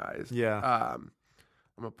recognize. Yeah. I'm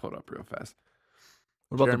going to pull it up real fast.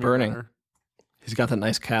 What about Jeremy The Burning? Renner. He's got that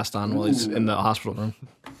nice cast on while he's in the hospital room.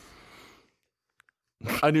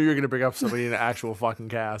 I knew you were going to bring up somebody in an actual fucking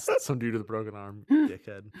cast. Some dude with a broken arm,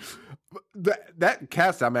 dickhead. That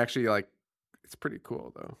cast, I'm actually like, it's pretty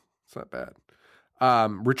cool, though. It's not bad.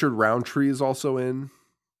 Richard Roundtree is also in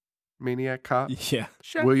Maniac Cop. Yeah.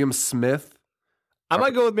 Sure. William Smith. I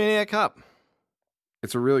might go with Maniac Cop.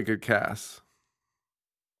 It's a really good cast.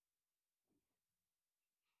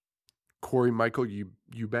 Corey Michael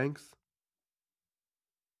Eubanks.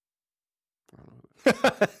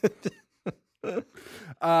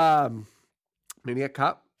 Maniac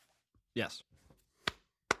Cop. Yes.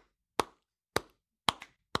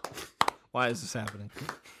 Why is this happening?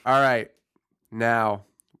 All right. Now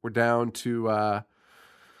we're down to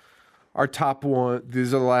our top one.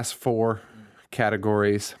 These are the last 4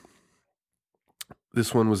 categories.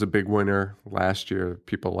 This one was a big winner last year.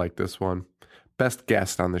 People like this one. Best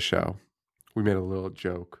guest on the show. We made a little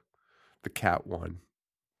joke. The cat won.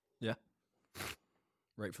 Yeah.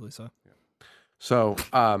 Rightfully so. So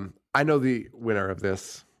I know the winner of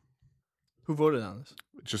this. Who voted on this?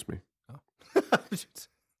 Just me.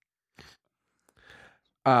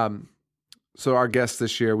 Oh. So our guest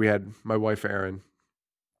this year, we had my wife, Erin.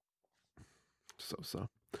 So.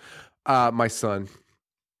 My son.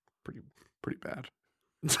 Pretty bad.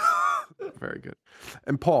 Very good.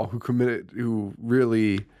 And Paul, who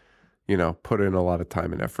really, put in a lot of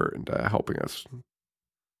time and effort into helping us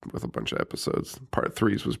with a bunch of episodes. Part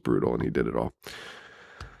 3s was brutal, and he did it all.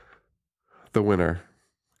 The winner.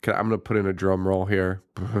 I'm going to put in a drum roll here.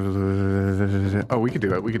 Oh, we can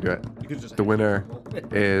do it. The winner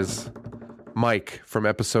is Mike from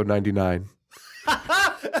episode 99.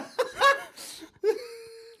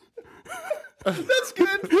 That's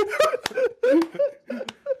good.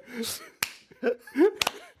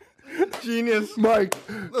 Genius. Mike,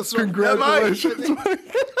 congratulations,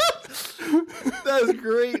 Mike. That was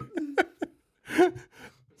great.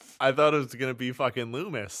 I thought it was going to be fucking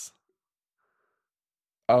Loomis.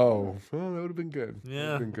 Oh, well, that would have been good.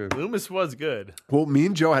 Yeah. Been good. Loomis was good. Well, me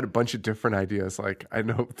and Joe had a bunch of different ideas. Like, I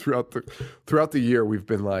know throughout the year, we've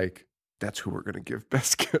been like, that's who we're going to give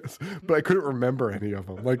best guess. But I couldn't remember any of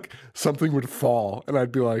them. Like, something would fall, and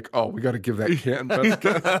I'd be like, oh, we got to give that Canton best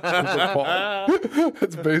guess.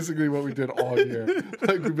 That's basically what we did all year.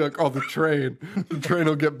 Like, we'd be like, oh, the train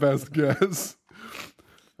will get best guess.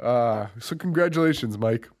 So congratulations,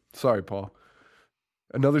 Mike. Sorry, Paul.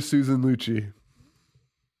 Another Susan Lucci.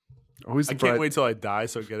 Always I can't wait till I die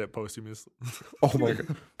so get it posthumously. Oh my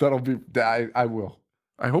God. That'll be, I will.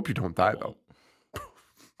 I hope you don't die though.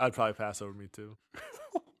 I'd probably pass over me too.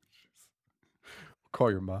 Call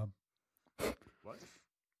your mom. What?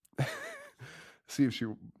 See if she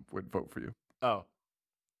would vote for you. Oh.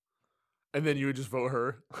 And then you would just vote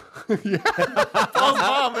her? Yeah. Paul's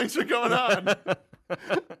mom, thanks for going on.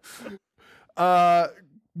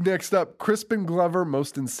 Next up, Crispin Glover,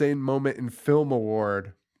 Most Insane Moment in Film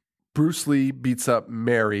Award. Bruce Lee beats up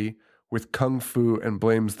Mary with kung fu and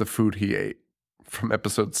blames the food he ate from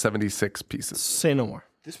episode 76 Pieces. Say no more.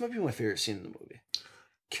 This might be my favorite scene in the movie.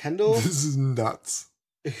 Kendall. This is nuts.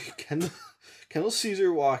 Kendall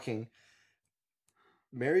Caesar walking.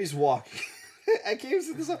 Mary's walking. I can't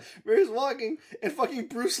see this up. Mary's walking, and fucking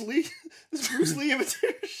Bruce Lee, this Bruce Lee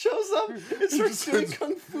imitator shows up and starts doing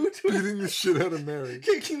kung fu to him. Beating the shit out of Mary.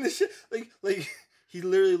 Kicking the shit. Like he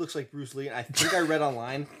literally looks like Bruce Lee. And I think I read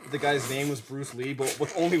online the guy's name was Bruce Lee, but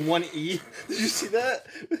with only one E. Did you see that?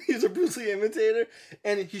 He's a Bruce Lee imitator.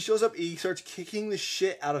 And he shows up, he starts kicking the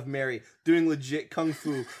shit out of Mary, doing legit kung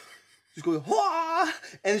fu. She's going, Hwah!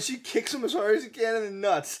 And then she kicks him as hard as he can in the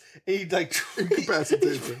nuts. And he like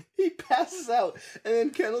Incapacitates him. He passes out. And then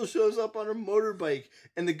Kendall shows up on her motorbike.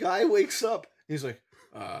 And the guy wakes up. And he's like,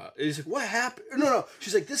 what happened? No.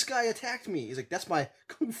 She's like, this guy attacked me. He's like, that's my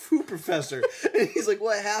kung fu professor. And he's like,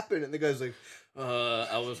 what happened? And the guy's like,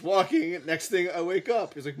 I was walking. Next thing I wake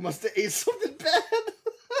up. He's like, must have ate something bad.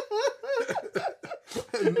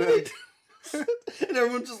 And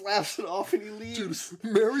everyone just laughs it off and he leaves.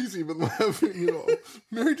 Dude, Mary's even laughing it off.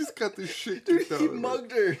 Mary just got this shit kicked out He of her.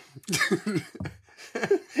 mugged her.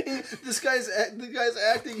 The guy's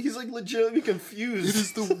acting. He's like legitimately confused. It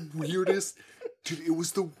is the weirdest. Dude, it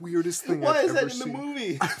was the weirdest thing Why I've is ever that in seen. the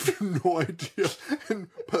movie? I have no idea. And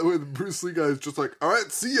by the way, the Bruce Lee guy is just like, all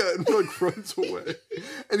right, see ya, and like runs away.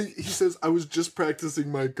 And he says, I was just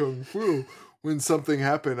practicing my kung fu. When something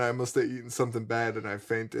happened, I must have eaten something bad and I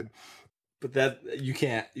fainted. But that you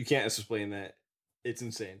can't explain that. It's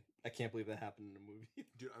insane. I can't believe that happened in a movie.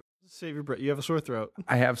 Dude, save your breath. You have a sore throat.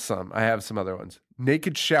 I have some other ones.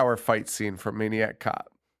 Naked shower fight scene from Maniac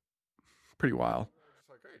Cop. Pretty wild. It's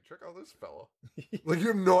like, hey, check out this fella. Like, you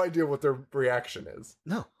have no idea what their reaction is.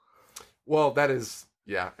 No. Well, that is,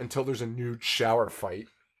 yeah, until there's a nude shower fight.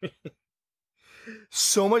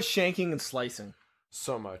 So much shanking and slicing.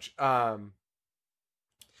 So much.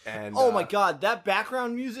 And oh my god, that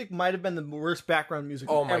background music might have been the worst background music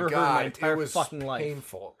I've ever heard in my entire it was fucking life.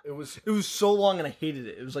 Painful. It was so long and I hated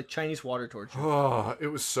it. It was like Chinese water torture. Oh, it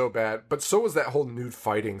was so bad. But so was that whole nude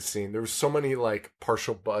fighting scene. There was so many like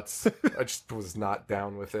partial butts. I just was not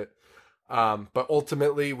down with it. But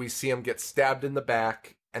ultimately we see him get stabbed in the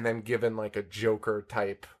back and then given like a Joker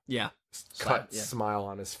type smile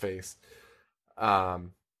on his face.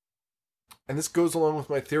 And this goes along with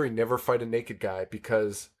my theory, never fight a naked guy,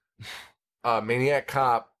 because Maniac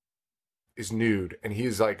Cop is nude, and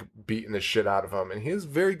he's like beating the shit out of him, and he has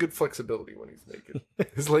very good flexibility when he's naked.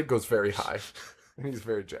 His leg goes very high, and he's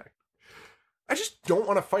very jacked. I just don't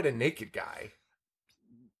want to fight a naked guy.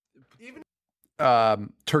 Even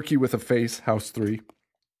Turkey with a Face, House 3.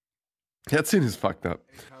 That scene is fucked up.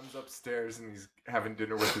 He comes upstairs, and he's having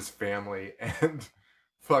dinner with his family, and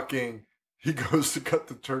fucking he goes to cut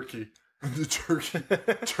the turkey. And the turkey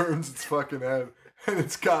turns its fucking head, and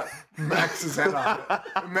it's got Max's head on it.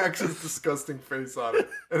 And Max's disgusting face on it,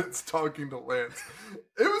 and it's talking to Lance.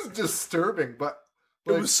 It was disturbing, but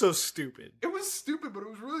Like, it was so stupid. It was stupid, but it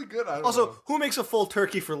was really good. I don't also, know. who makes a full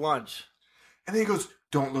turkey for lunch? And then he goes,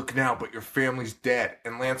 "Don't look now, but your family's dead."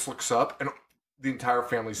 And Lance looks up, and the entire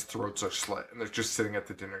family's throats are slit, and they're just sitting at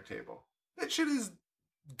the dinner table. That shit is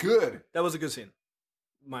good. That was a good scene.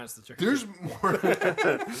 Minus the turkey. There's more.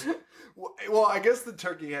 Well, I guess the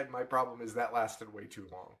turkey head, my problem is that lasted way too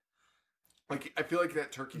long. Like, I feel like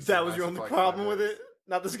that turkey... That was your only problem with it?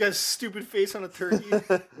 Not this guy's stupid face on a turkey?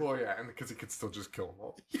 Well, yeah, and because he could still just kill them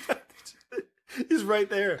all. Yeah, he's right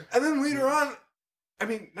there. And then later on, I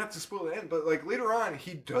mean, not to spoil the end, but like later on,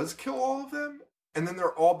 he does kill all of them, and then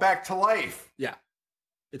they're all back to life. Yeah.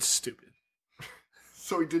 It's stupid.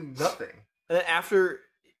 So he did nothing. And then after...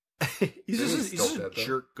 he's just dead, a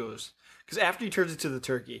jerk goes. Because after he turns into the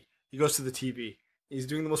turkey, he goes to the TV. He's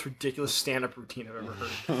doing the most ridiculous stand-up routine I've ever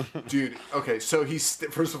heard. Dude, okay, so he's...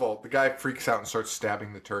 First of all, the guy freaks out and starts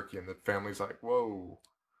stabbing the turkey, and the family's like, whoa.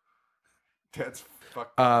 That's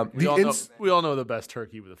fucked up. We all know the best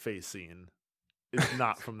turkey with a face scene is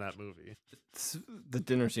not from that movie. It's the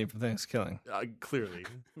dinner scene from Thanksgiving. Clearly.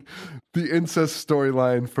 The incest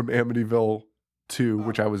storyline from Amityville 2,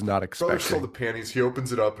 which I was not Brother stole expecting. the panties. He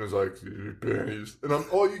opens it up and is like, panties. And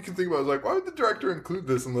all you can think about is like, why would the director include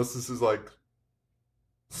this unless this is like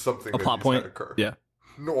something A that plot needs point? to occur? Yeah.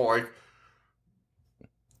 No, like,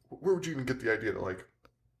 where would you even get the idea that like,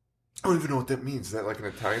 I don't even know what that means. Is that like an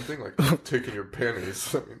Italian thing? Like, taking your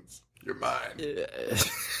panties. That means you're mine.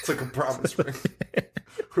 It's like a promise ring.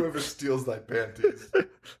 Whoever steals thy panties.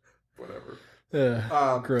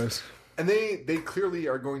 Whatever. Gross. And they clearly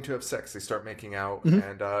are going to have sex. They start making out. Mm-hmm.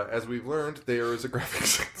 And as we've learned, there is a graphic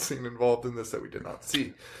sex scene involved in this that we did not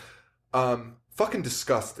see. Fucking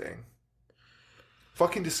disgusting.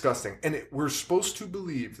 Fucking disgusting. And we're supposed to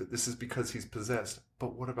believe that this is because he's possessed.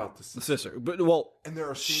 But what about the sister? The sister. But, well, And there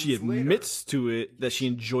are she scenes later. admits to it that she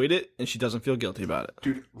enjoyed it and she doesn't feel guilty about it.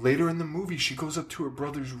 Dude, later in the movie, she goes up to her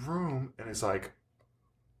brother's room and is like,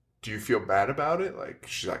 do you feel bad about it? Like,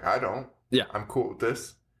 she's like, I don't. Yeah. I'm cool with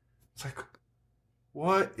this. It's like,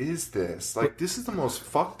 what is this? Like, this is the most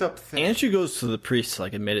fucked up thing. And she goes to the priest to,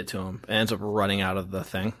 like, admit it to him and ends up running out of the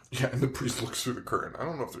thing. Yeah, and the priest looks through the curtain. I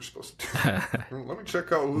don't know if they're supposed to do that. Let me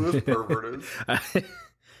check out who this pervert is.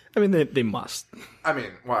 I mean, they must. I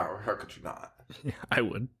mean, wow, how could you not? I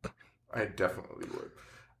would. I definitely would.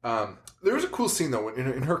 There was a cool scene, though.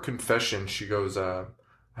 In her confession, she goes, I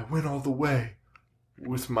went all the way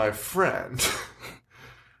with my friend.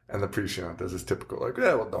 And the priest, does his typical, like,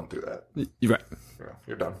 yeah, well, don't do that. You're right.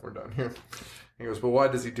 You're done. We're done here. He goes, but why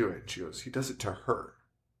does he do it? And she goes, he does it to hurt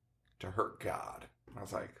God. And I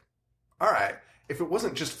was like, all right, if it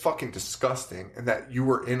wasn't just fucking disgusting and that you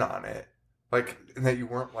were in on it, like, and that you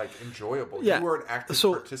weren't, like, enjoyable. You were an active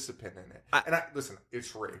participant in it. Listen,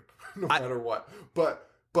 it's rape, no matter what.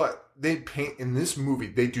 But they paint, in this movie,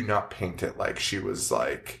 they do not paint it like she was,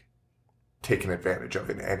 like, taken advantage of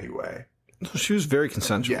in any way. She was very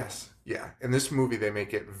consensual. Yes. Yeah. In this movie, they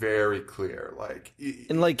make it very clear. Like,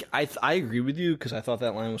 and like, I agree with you because I thought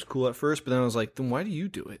that line was cool at first, but then I was like, then why do you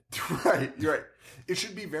do it? Right. You're right. It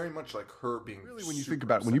should be very much like her being. Really, when you think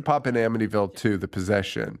about it, when you pop in Amityville 2, the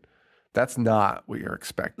possession, that's not what you're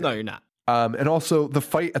expecting. No, you're not. And also the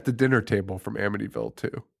fight at the dinner table from Amityville 2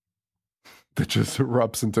 that just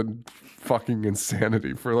erupts into fucking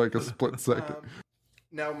insanity for like a split second.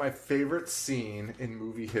 Now, my favorite scene in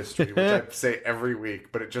movie history, which I say every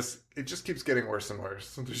week, but it just keeps getting worse and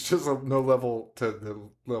worse. There's just no level to the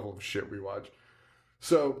level of shit we watch.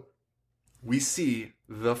 So we see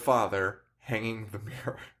the father hanging the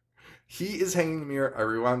mirror. He is hanging the mirror. I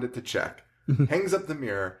rewound it to check. Hangs up the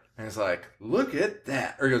mirror and is like, look at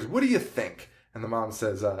that. Or he goes, what do you think? And the mom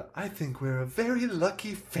says, I think we're a very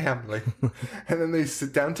lucky family. And then they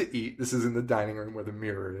sit down to eat. This is in the dining room where the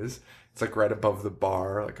mirror is. It's like right above the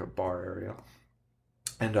bar, like a bar area.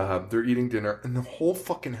 And they're eating dinner, and the whole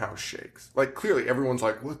fucking house shakes. Like, clearly, everyone's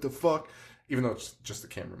like, what the fuck? Even though it's just a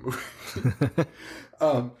camera movie.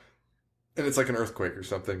 And it's like an earthquake or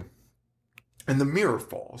something. And the mirror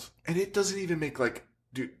falls. And it doesn't even make, like,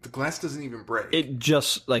 dude, the glass doesn't even break. It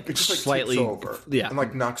just, like, slightly tips over. Yeah. And,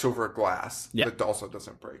 like, knocks over a glass that also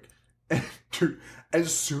doesn't break. And, dude,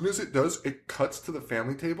 as soon as it does, it cuts to the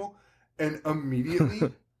family table, and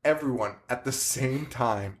immediately... everyone at the same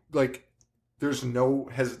time, like, there's no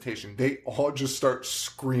hesitation. They all just start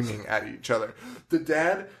screaming at each other. The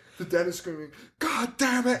dad is screaming, God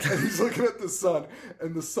damn it! And he's looking at the son,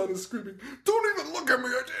 and the son is screaming, don't even look at me,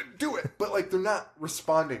 I didn't do it! But, like, they're not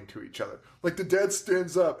responding to each other. Like, the dad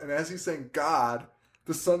stands up, and as he's saying God,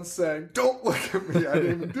 the son's saying, don't look at me, I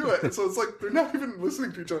didn't even do it. And so it's like, they're not even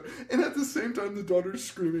listening to each other. And at the same time, the daughter's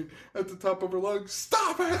screaming at the top of her lungs,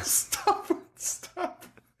 stop it, stop it, stop it.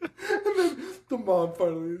 And then the mom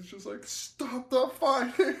finally is just like, stop the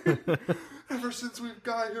fighting. Ever since we've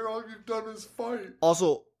got here, all you've done is fight.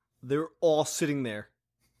 Also, they were all sitting there.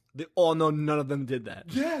 They all know none of them did that.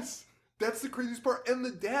 Yes. That's the craziest part. And the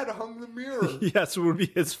dad hung the mirror. Yes, it would be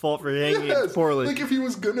his fault for hanging it poorly. Like, if he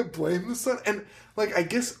was going to blame the son. And, like, I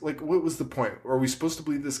guess, like, what was the point? Are we supposed to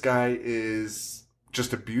believe this guy is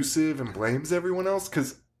just abusive and blames everyone else?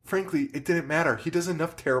 Because, frankly, it didn't matter. He does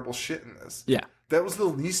enough terrible shit in this. Yeah. That was the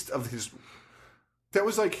least of his... That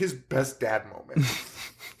was, like, his best dad moment.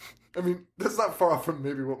 I mean, that's not far off from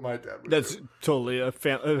maybe what my dad would do. That's totally a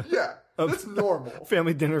yeah, that's normal.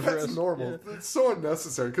 Family dinner for us. That's normal. Yeah. It's so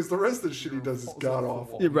unnecessary, because the rest of the shit he does is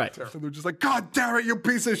god-awful. You're right. And they're just like, God damn it, you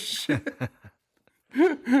piece of shit.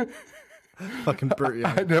 Fucking Burt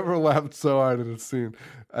Young. I never laughed so hard at a scene,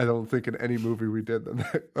 I don't think, in any movie we did.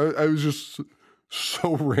 I was just...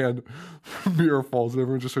 so random. Mirror falls and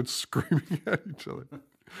everyone just starts screaming at each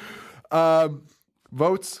other.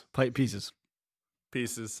 Votes? Pipe pieces.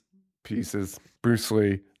 Pieces. Bruce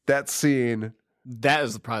Lee. That scene. That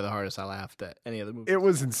is probably the hardest I laughed at any other movie. It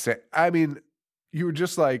was insane. I mean, you were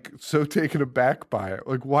just like so taken aback by it.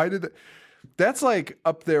 Like, why did that's like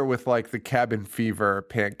up there with like the Cabin Fever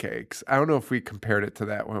pancakes. I don't know if we compared it to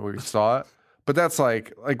that when we saw it, but that's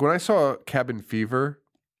like when I saw Cabin Fever,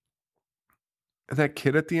 and that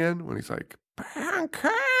kid at the end, when he's like,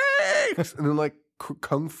 pancakes! And then, like,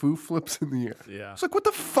 kung fu flips in the air. Yeah. It's like, what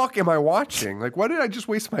the fuck am I watching? Like, why did I just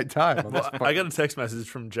waste my time on this? I got a text message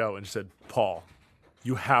from Joe, and she said, Paul,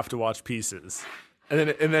 you have to watch Pieces. And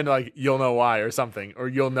then like, you'll know why or something, or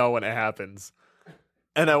you'll know when it happens.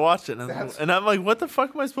 And I watched it, and I'm like, what the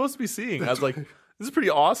fuck am I supposed to be seeing? I was like, this is pretty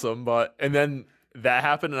awesome, and then that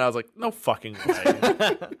happened, and I was like, no fucking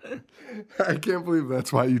way. I can't believe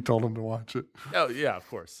that's why you told him to watch it. Oh, yeah, of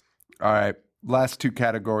course. All right. Last two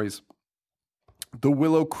categories. The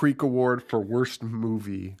Willow Creek Award for Worst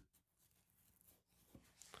Movie.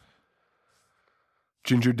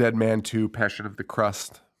 Ginger Dead Man 2, Passion of the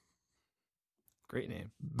Crust. Great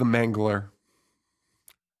name. The Mangler.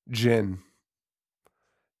 Jin.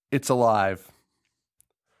 It's Alive.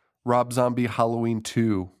 Rob Zombie Halloween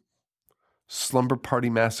 2. Slumber Party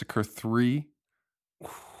Massacre 3.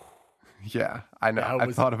 Yeah, I know. That I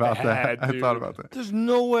was thought about bad, that. I dude. thought about that. There's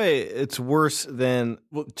no way it's worse than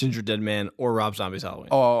Ginger Dead Man or Rob Zombie's Halloween.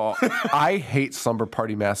 Oh, I hate Slumber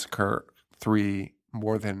Party Massacre 3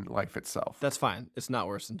 more than life itself. That's fine. It's not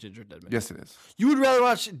worse than Ginger Dead Man. Yes, it is. You would rather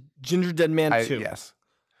watch Ginger Dead Man 2? Yes.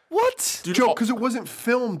 What? Joe, because it wasn't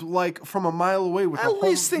filmed like from a mile away with a At whole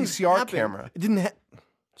least things VCR happen. camera. It didn't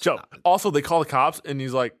Joe. Also, they call the cops, and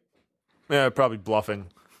he's like, "Yeah, probably bluffing."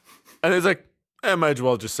 And he's like, "I might as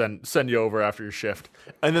well just send you over after your shift."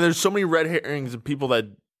 And then there's so many red herrings and people that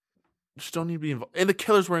just don't need to be involved. And the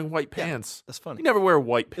killer's wearing white pants. That's funny. You never wear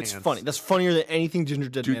white pants. It's funny. That's funnier than anything Ginger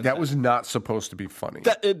Dead Man Dude, that said. was not supposed to be funny.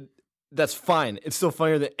 That's fine. It's still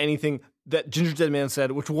funnier than anything that Ginger Dead Man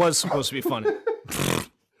said, which was supposed to be funny.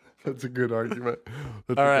 That's a good argument.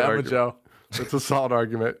 That's All a right, good I'm argument. with Joe. That's a solid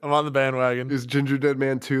argument. I'm on the bandwagon. Is Ginger Dead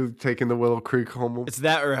Man 2 taking the Willow Creek home? It's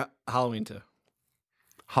that or Halloween 2.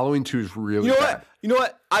 Halloween 2 is really You know bad. what? You know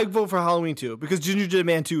what? I vote for Halloween 2 because Ginger Dead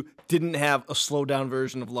Man 2 didn't have a slowed down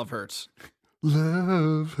version of Love Hurts.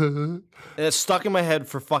 Love Hurts. And it's stuck in my head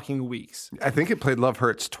for fucking weeks. I think it played Love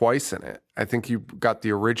Hurts twice in it. I think you got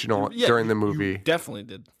the original Yeah, during the you movie. definitely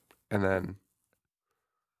did. And then...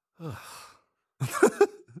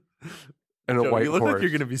 and a Joe, white you look horse. like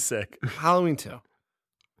you're gonna be sick. Halloween 2.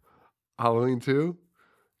 Halloween 2?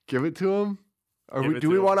 Give it to him? Give it Do to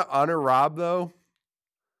we him. want to honor Rob, though?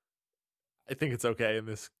 I think it's okay in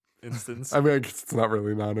this instance. I mean, I guess it's not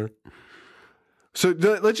really an honor. So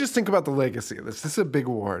let's just think about the legacy of this. This is a big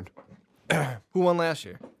award. Who won last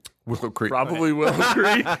year? Willow Creek. Probably will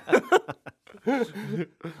agree.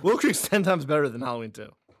 Willow Creek's 10 times better than Halloween 2.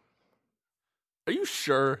 Are you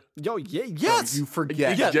sure? Yo, yeah, yes. You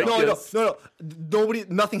forget. Yeah, Yeah, no, yes. no.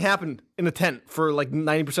 Nothing happened in a tent for like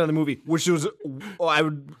 90% of the movie, which was, I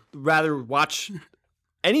would rather watch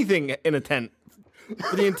anything in a tent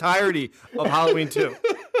for the entirety of Halloween 2.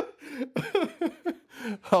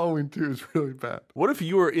 Halloween 2 is really bad. What if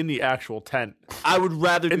you were in the actual tent I would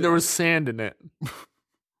rather do and there was sand in it?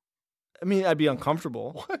 I mean, I'd be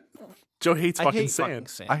uncomfortable. Joe hates I fucking hate sand. fucking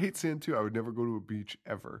sand. I hate sand too. I would never go to a beach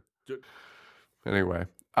ever. Anyway,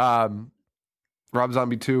 Rob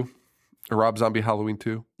Zombie 2, or Rob Zombie Halloween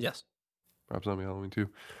 2. Yes. Rob Zombie Halloween 2.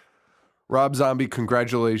 Rob Zombie,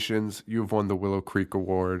 congratulations. You have won the Willow Creek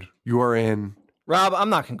Award. You are in. Rob, I'm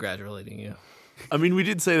not congratulating you. I mean, we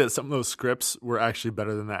did say that some of those scripts were actually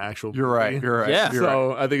better than the actual You're movie. right. You're right. Yeah. You're right.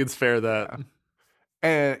 So I think it's fair that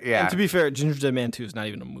And yeah. And to be fair, Ginger Dead Man 2 is not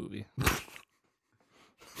even a movie.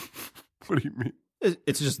 What do you mean?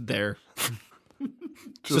 It's just there.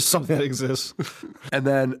 Just something that exists. And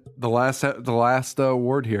then the last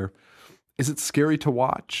award here is it Scary to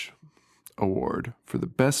Watch award for the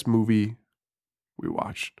best movie we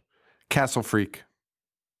watched. Castle Freak,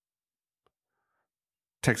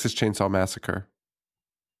 Texas Chainsaw Massacre,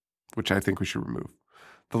 which I think we should remove.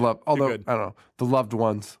 Although I good. don't know, The Loved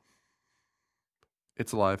Ones,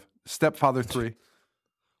 It's Alive, Stepfather 3.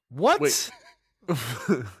 What? Wait.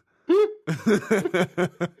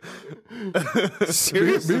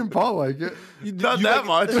 Me and Paul like it. not that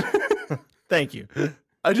much. Thank you.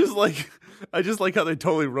 I just like how they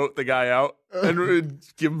totally wrote the guy out and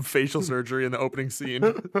give him facial surgery in the opening scene.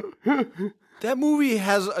 That movie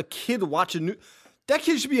has a kid watching new. That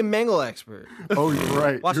kid should be a mangle expert. Oh, you're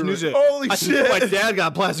right. Watching You're news. right. Holy My shit. dad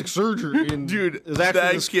got plastic surgery. And Dude, is actually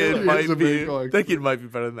that the kid killer. might He is a be mangle that kid might be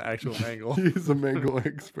better than the actual mangle. He's a mangle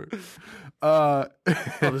expert. Oh,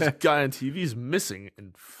 this guy on TV is missing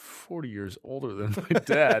and 40 years older than my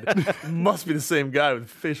dad. Must be the same guy with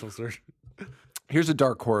facial surgery. Here's a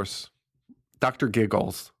dark horse. Dr.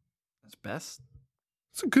 Giggles. That's best.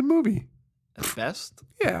 It's a good movie. That's best.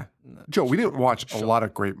 Yeah. Joe, we didn't watch a lot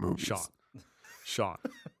of great movies. Sean.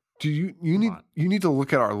 Do you need to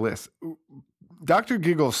look at our list. Dr.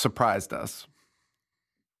 Giggles surprised us.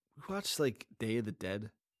 We watched like Day of the Dead,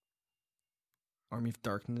 Army of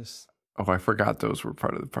Darkness. Oh, I forgot those were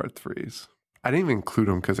part of the part threes. I didn't even include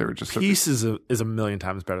them because they were just so Peace is a million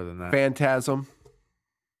times better than that. Phantasm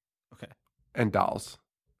Okay. and Dolls.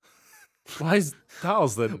 Why is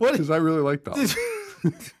Dolls then? Because I really like Dolls.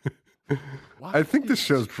 I think this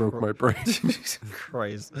show's broke my brain. Jesus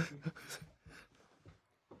Christ.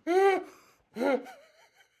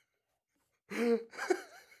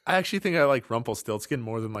 I actually think I like Rumpelstiltskin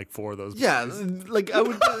more than like four of those. Yeah, movies. like I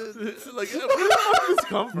would. Like where the fuck did this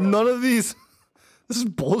come from? None of these. This is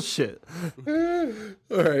bullshit. All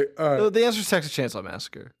right. The answer is Texas Chainsaw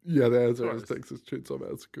Massacre. Yeah, the answer is Texas Chainsaw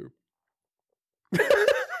Massacre.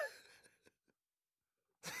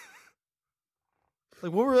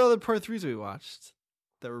 Like, what were the other part threes we watched?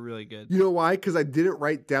 that were really good. You know why? Because I didn't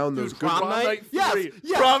write down those good Prom ones. Night Yes, 3.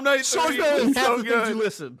 yes. Prom Night So 3 good. was Half so the things you good.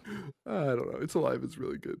 listen. I don't know. It's Alive is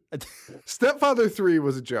really good. Stepfather 3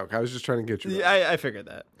 was a joke. I was just trying to get you. Yeah, I figured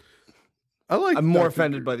that. I'm more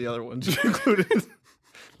offended by the other ones you included.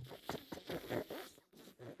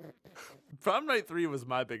 Prom Night 3 was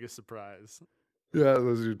my biggest surprise. Yeah,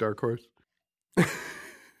 those are your dark horse.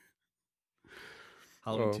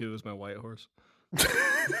 Halloween 2 is my white horse.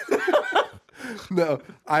 No,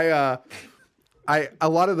 a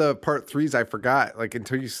lot of the part 3s I forgot. Like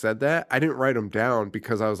until you said that, I didn't write them down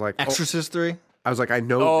because I was like, Exorcist 3? I was like, I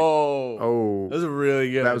know. Oh, that was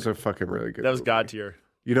really good. That was a fucking really good. That was movie. God tier.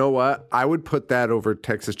 You know what? I would put that over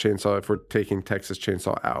Texas Chainsaw if we're taking Texas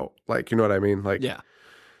Chainsaw out. Like, you know what I mean? Like, Yeah.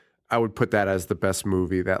 I would put that as the best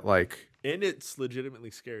movie that, like, And it's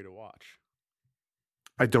legitimately scary to watch.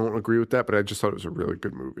 I don't agree with that, but I just thought it was a really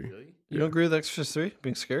good movie. Really? You don't agree with Exorcist 3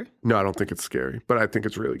 being scary? No, I don't think it's scary, but I think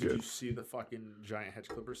it's really Did you good. see the fucking giant hedge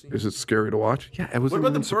clipper scene? Is it scary to watch? Yeah, I wasn't What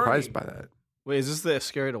about even the surprised burning? by that. Wait, is this the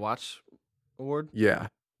Scary to Watch award? Yeah.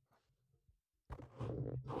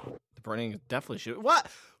 The Burning definitely should. What?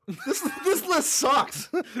 This list sucks.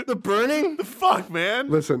 The Burning? The fuck, man?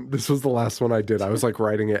 Listen, this was the last one I did. I was like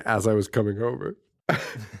writing it as I was coming over.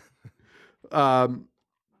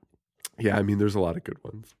 Yeah, I mean, there's a lot of good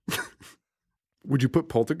ones. Would you put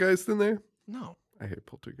Poltergeist in there? No. I hate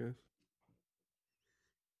Poltergeist.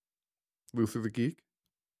 Luther the Geek?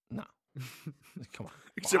 No. Come on.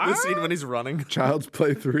 Except for the scene when he's running. Child's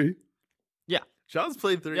Play 3? Yeah. Child's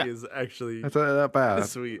Play 3 Yeah. is actually... That's not bad.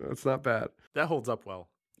 That's sweet. That's not bad. That holds up well.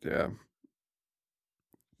 Yeah.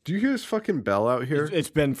 Do you hear this fucking bell out here? It's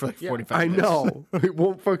been for like 45 I minutes. know. It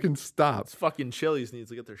won't fucking stop. It's fucking Chili's needs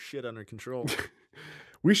to get their shit under control.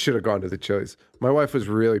 We should have gone to the Chili's. My wife was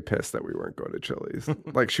really pissed that we weren't going to Chili's.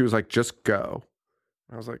 Like, she was like, just go.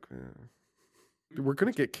 I was like, we're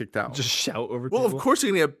going to get kicked out. Just shout over Well, people. of course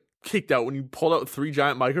you're going to get kicked out when you pulled out 3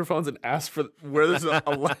 giant microphones and asked for where there's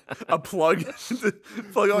a plug to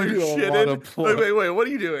plug all We your don't shit want in. a plug. Wait, what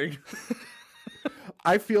are you doing?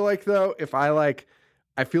 I feel like, though, if I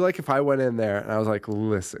went in there and I was like,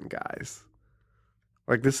 listen, guys,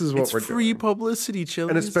 like, this is what It's we're free doing. publicity, Chili's.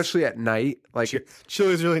 And especially at night, like,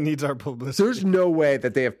 Chili's really needs our publicity. there's no way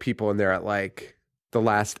that they have people in there at like the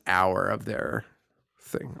last hour of their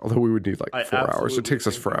thing. Although we would need like 4 hours. It takes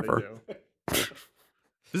us forever.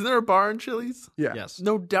 Isn't there a bar in Chili's? Yeah. Yes.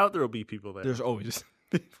 No doubt there will be people there. There's always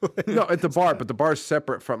people. No, at the bar, but the bar's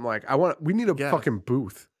separate from like, we need a Yeah. fucking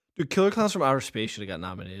booth. Dude, Killer Clowns from Outer Space should have got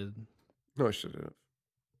nominated. No, I shouldn't.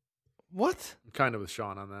 What? I'm kind of with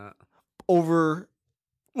Sean on that. Over.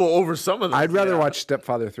 Well, over some of them. I'd rather watch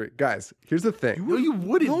Stepfather 3. Guys, here's the thing. No, you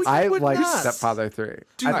wouldn't. No, I would like not. Stepfather 3.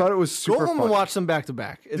 Dude, I thought it was Go super home fun. and watch them back to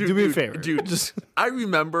back. Dude, Do me a dude, favor. dude. Just I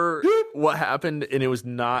remember what happened, and it was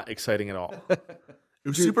not exciting at all. It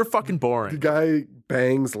was super fucking The boring. guy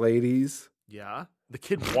bangs ladies. Yeah. The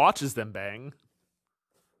kid watches them bang.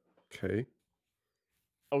 Okay.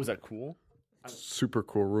 Oh, is that cool? Super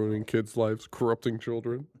cool. Ruining kids' lives, corrupting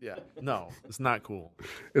children. Yeah. No, it's not cool.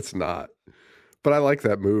 It's not. But I like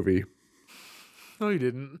that movie. No, you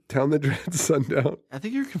didn't. Town That Dreads Sundown. I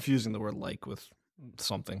think you're confusing the word "like" with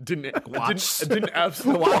something. I didn't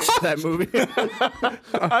absolutely Watch that movie.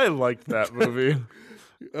 I liked that movie.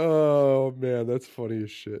 Oh, man. That's funny as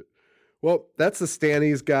shit. Well, that's the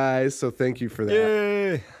Stannys, guys. So thank you for that.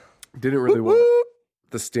 Yay. Didn't really want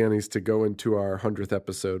the Stannys to go into our 100th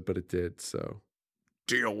episode, but it did. So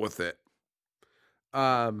deal with it.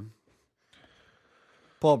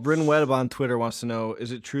 Paul, Bryn Webb on Twitter wants to know,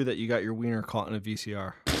 is it true that you got your wiener caught in a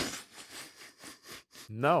VCR?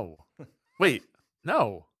 No. Wait.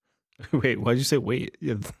 No. Wait, why'd you say wait?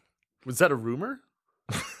 Yeah, Was that a rumor?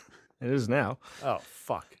 it is now. Oh,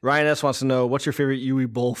 fuck. Ryan S. wants to know, what's your favorite Yui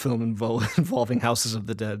Bowl film involving Houses of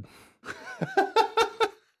the Dead?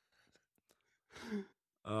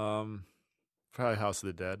 Probably House of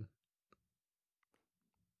the Dead.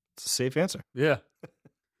 It's a safe answer. Yeah.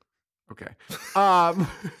 Okay. I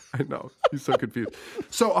know. He's so confused.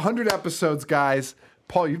 So 100 episodes, guys.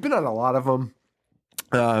 Paul, you've been on a lot of them.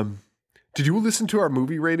 Did you listen to our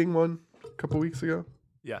movie rating one a couple weeks ago?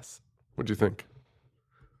 Yes. What'd you think?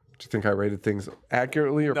 Did you think I rated things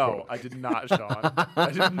accurately or No, poorly? I did not, Sean.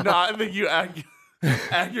 I did not think you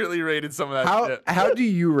accurately rated some of that shit. How do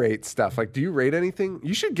you rate stuff? Like, do you rate anything?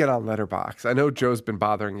 You should get on Letterboxd. I know Joe's been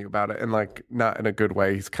bothering you about it, and like not in a good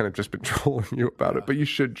way. He's kind of just been trolling you about it, but you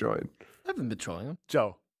should join. I haven't been trolling him.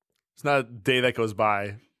 Joe, it's not a day that goes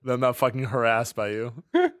by that I'm not fucking harassed by you.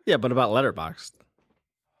 Yeah, but about Letterboxd.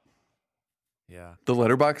 Yeah. The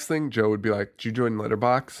Letterboxd thing, Joe would be like, "Did you join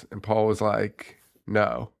Letterboxd?" And Paul was like,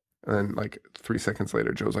 "No." And then like 3 seconds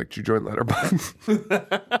later, Joe's like, "Did you join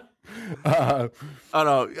Letterboxd?" I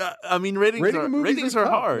don't know. I mean, ratings are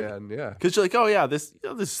tough, hard. man. Yeah. Because you're like, oh yeah, this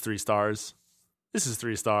is 3 stars. This is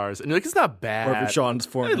 3 stars, and you're like, it's not bad. Or for Sean's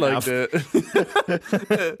 4.5. I liked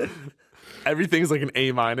it. Everything's like an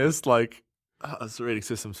A-. Like, this rating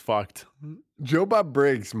system's fucked. Joe Bob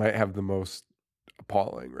Briggs might have the most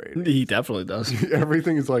appalling rating. He definitely does.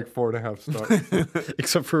 Everything is like 4.5 stars.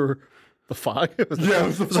 Except for the fog. Yeah, it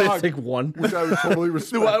was the I fog. think 1. Which I would totally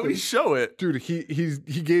respect. Why would we show it? Dude, he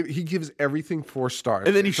gives everything 4 stars.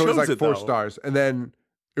 And then he so it was shows like it, 4 though. stars. And then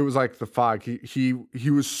it was like the fog. He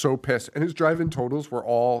was so pissed. And his drive-in totals were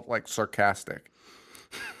all like sarcastic.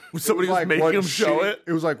 Somebody was Like making one him show shitty- it.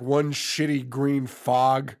 It was like one shitty green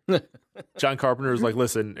fog. John Carpenter was like,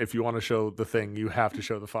 listen, if you want to show the thing, you have to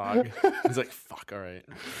show the fog. He's like, fuck, all right.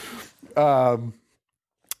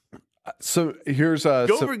 So here's Go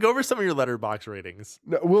over some of your letterbox ratings.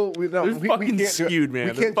 No, we fucking can't do it. skewed, man.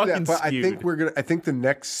 We They're can't do that, fucking but skewed. I think the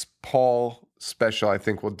next Paul special, I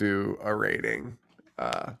think we'll do a rating.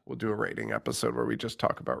 We'll do a rating episode where we just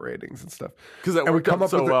talk about ratings and stuff. Because that worked out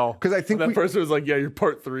so well. Because I think that person was like, yeah, you're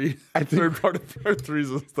part 3. I think Third part of part 3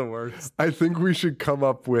 is the worst. I think we should come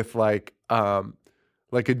up with like a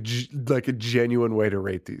genuine way to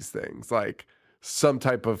rate these things, like some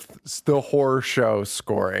type of still horror show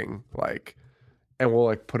scoring, like, and we'll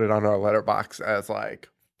like put it on our letterbox as like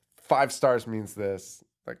 5 stars means this,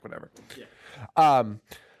 like whatever. Yeah.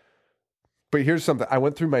 But here's something. I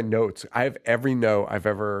went through my notes. I have every note I've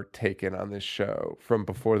ever taken on this show from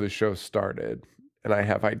before the show started, and I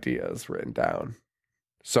have ideas written down.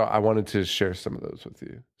 So I wanted to share some of those with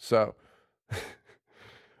you. So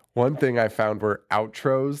one thing I found were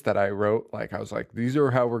outros that I wrote. Like I was like, these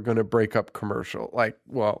are how we're going to break up commercial. Like,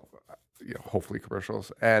 well, hopefully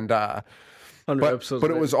commercials. And but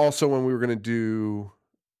it was also when we were going to do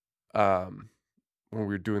when we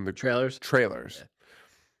were doing the trailers. Yeah.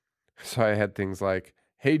 So I had things like,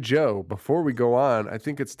 "Hey Joe, before we go on, I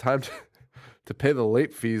think it's time to pay the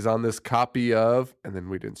late fees on this copy of," and then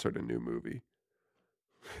we'd insert a new movie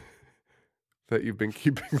that you've been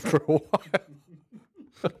keeping for a while.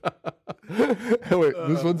 Wait,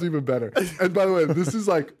 this one's even better. And by the way, this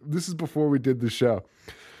is before we did the show.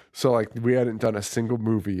 So like we hadn't done a single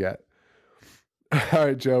movie yet. All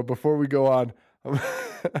right, Joe, before we go on, I'm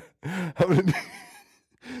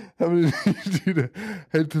going to need you to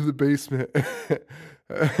head to the basement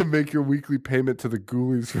and make your weekly payment to the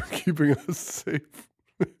ghoulies for keeping us safe.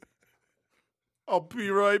 I'll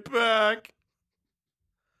be right back.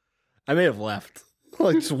 I may have left.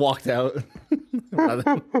 Like just walked out. Not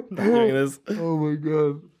doing this. Oh my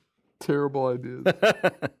God. Terrible ideas.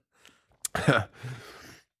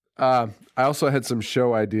 I also had some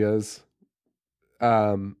show ideas.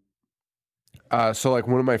 So like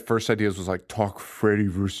one of my first ideas was like talk Freddy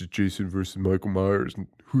versus Jason versus Michael Myers and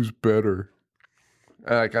who's better.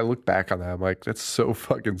 And like I look back on that, I'm like, that's so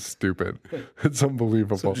fucking stupid. It's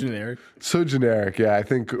unbelievable. So generic. So generic. Yeah. I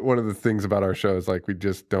think one of the things about our show is like we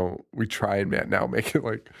try and now make it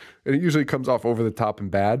like, and it usually comes off over the top and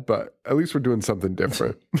bad, but at least we're doing something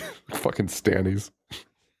different. Fucking Stannys.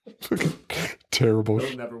 Terrible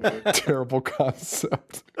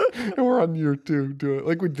concept. And we're on year 2 doing it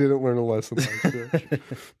like we didn't learn a lesson last year.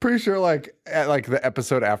 Pretty sure like at like the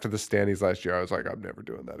episode after the Stannys last year, I was like, I'm never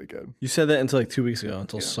doing that again. You said that until like 2 weeks ago,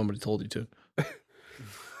 until somebody told you to.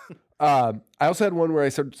 I also had one where I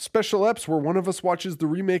said special eps where one of us watches the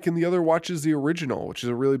remake and the other watches the original, which is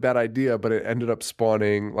a really bad idea, but it ended up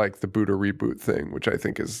spawning like the boot or reboot thing, which I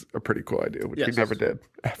think is a pretty cool idea, which we never did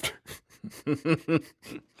after.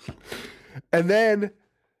 And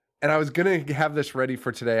I was going to have this ready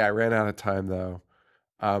for today. I ran out of time though.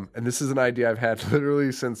 And this is an idea I've had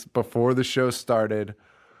literally since before the show started.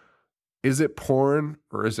 Is it porn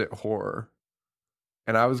or is it horror?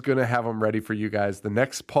 And I was going to have them ready for you guys. The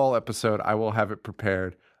next Paul episode, I will have it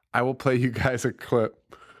prepared. I will play you guys a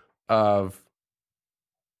clip of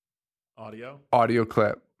audio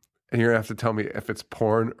clip. And you're going to have to tell me if it's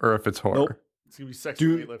porn or if it's horror. Nope. It's going to be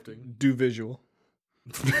sexual weightlifting. Do visual.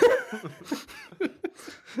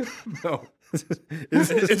 No.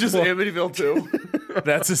 It's just Amityville too.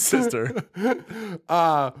 That's his sister.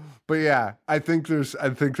 But yeah, I think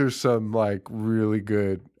there's some like really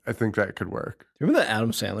good. I think that could work. Remember that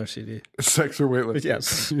Adam Sandler CD? Sex or weightlifting?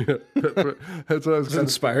 Yes. Yeah, that's what I was. Does it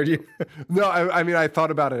inspired you? No, I mean I thought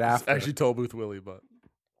about it after. It's actually Toll Booth Willie, but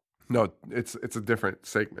no, it's a different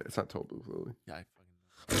segment. It's not Toll Booth Willie. yeah, I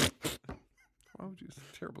fucking. Why would you? It's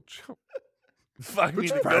a terrible joke. Fuck me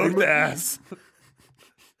in the goat ass.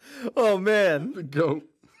 Oh man, The goat.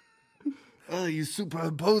 Oh, you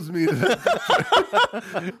superimposed me. The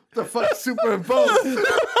fuck superimposed?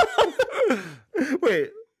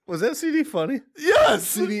 Wait, was that CD funny? Yes,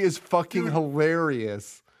 CD is fucking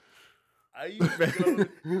hilarious. I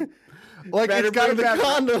Like it's got the a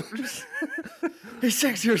condoms. He's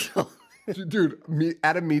 6 years old. Dude,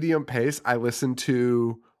 at a medium pace, I listen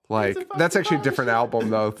to like that's actually a different album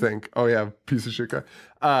though. I think. Oh yeah, piece of shit guy.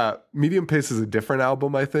 Medium pace is a different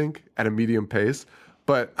album. I think at a medium pace,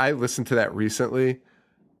 but I listened to that recently,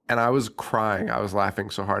 and I was crying. I was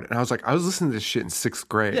laughing so hard, and I was like, I was listening to this shit in 6th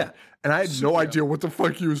grade. Yeah. And I had no idea what the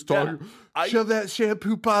fuck he was talking. Yeah, Shove that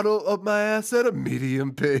shampoo bottle up my ass at a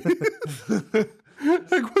medium pace.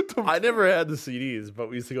 Like what the? I never had the CDs, but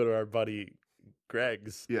we used to go to our buddy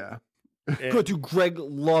Greg's. Yeah. Go to Greg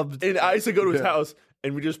loved. And I used to go to his house,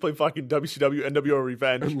 and we just play fucking WCW, NWO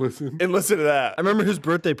Revenge, And listen. to that. I remember his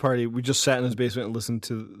birthday party. We just sat in his basement and listened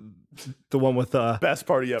to the one with Best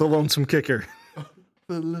party the ever. Lonesome Kicker.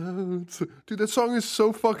 The loads. Dude, that song is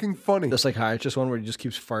so fucking funny. The psychiatrist one where he just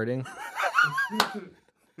keeps farting.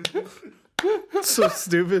 So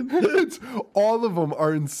stupid. All of them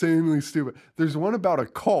are insanely stupid. There's one about a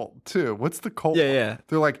cult too. What's the cult? Yeah, yeah.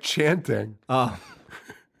 They're like chanting. Oh,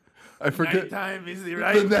 I forget. Nighttime is the The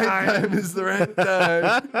right nighttime is the right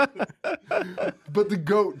time. But the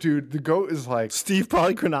goat, dude, the goat is like, Steve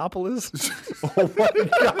Polychronopoulos. oh my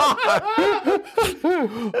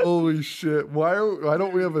god, holy shit! Why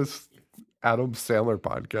don't we have a Adam Sandler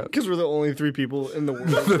podcast? Because we're the only 3 people in the world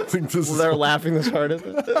That think this is- that are laughing this hard at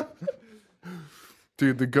it.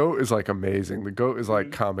 Dude, the goat is like amazing. The goat is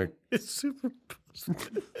like comic. It's super.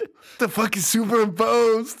 The fuck is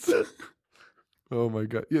superimposed? Oh my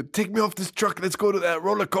god! Yeah, take me off this truck. Let's go to that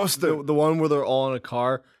roller coaster. The one where they're all in a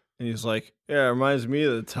car and he's like, "Yeah, it reminds me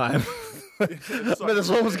of the time." But this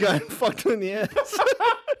homeless guy fucked him in the ass.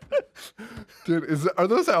 Dude, are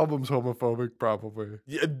those albums homophobic? Probably.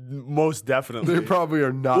 Yeah, most definitely. They probably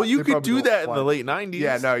are not. Well, you They could probably do don't that in fly. the late 90s.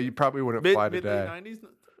 Yeah, no, you probably wouldn't fly Mid today. late 90s.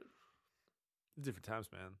 Different times,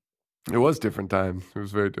 man. It was different times. It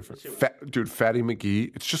was very different. Dude, Fatty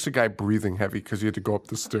McGee, it's just a guy breathing heavy because he had to go up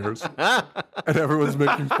the stairs. And everyone's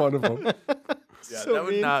making fun of him. Yeah, that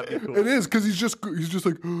would not be cool. It is because he's just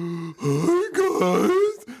like, hi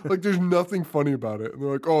guys. Like there's nothing funny about it. And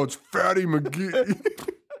they're like, oh, it's Fatty McGee.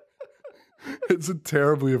 It's a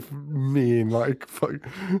terribly mean, like, fuck.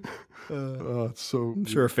 Oh, it's so. I'm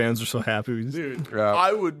sure our fans are so happy. Dude, Yeah.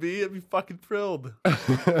 I would be. I'd be fucking thrilled.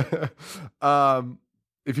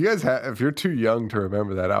 If you guys if you're too young to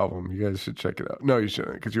remember that album, you guys should check it out. No, you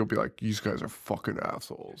shouldn't, because you'll be like, these guys are fucking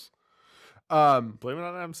assholes. Blame it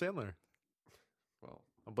on Adam Sandler. Well,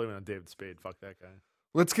 I'm blaming it on David Spade. Fuck that guy.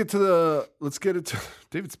 Let's get it to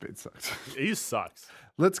David Spade sucks. He sucks.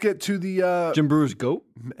 Let's get to the Jim Brewer's goat.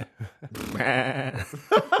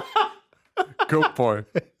 goat boy.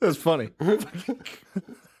 That's funny.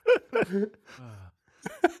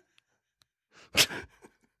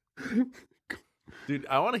 Dude,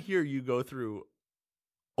 I want to hear you go through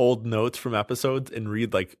old notes from episodes and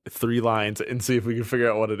read like 3 lines and see if we can figure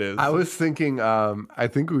out what it is. I was thinking, I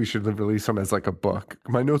think we should release them as like a book.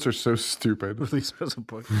 My notes are so stupid. Release as a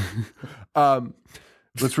book.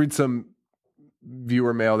 Let's read some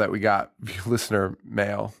viewer mail that we got. Listener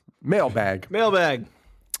mail. Mailbag. Mailbag.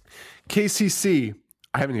 KCC.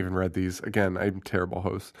 I haven't even read these. Again, I'm a terrible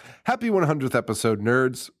host. Happy 100th episode,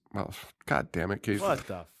 nerds. Well, god damn it, Casey. What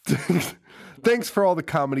the? Thanks for all the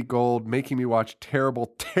comedy gold, making me watch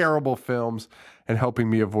terrible, terrible films, and helping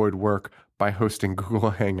me avoid work by hosting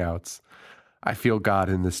Google Hangouts. I feel God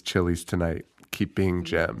in this Chili's tonight. Keep being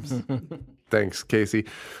gems. Thanks, Casey.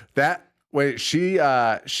 She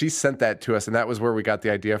sent that to us, and that was where we got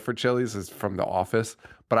the idea for Chili's, is from The Office.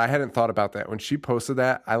 But I hadn't thought about that. When she posted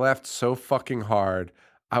that, I laughed so fucking hard.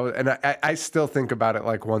 I still think about it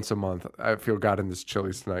like once a month. I feel God in this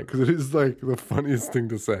Chili's tonight, because it is like the funniest thing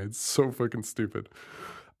to say. It's so fucking stupid.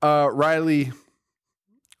 Riley,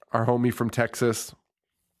 our homie from Texas,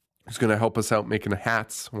 who's going to help us out making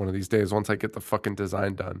hats one of these days. Once I get the fucking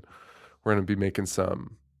design done, we're going to be making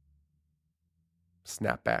some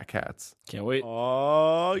snapback hats. Can't wait.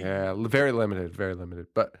 Oh, Yeah, very limited, very limited.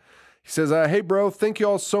 But he says, hey, bro, thank you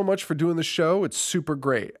all so much for doing the show. It's super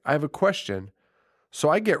great. I have a question. So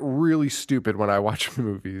I get really stupid when I watch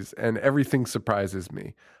movies, and everything surprises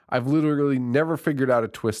me. I've literally never figured out a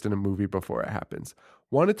twist in a movie before it happens.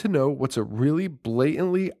 Wanted to know what's a really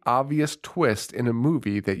blatantly obvious twist in a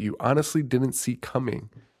movie that you honestly didn't see coming.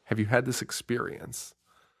 Have you had this experience?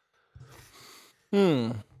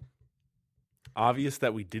 obvious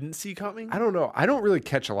that we didn't see coming? I don't know. I don't really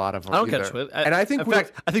catch a lot of them. I don't either. catch it. And I think, in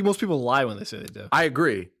fact, I think most people lie when they say they do. I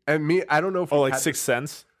agree. And me, I don't know if Oh, we've like had Sixth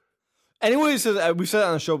Sense? Anybody that says we've said that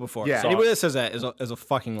on the show before. Yeah. So anybody that says that is a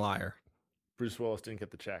fucking liar. Bruce Willis didn't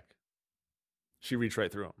get the check. She reached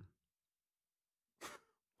right through him.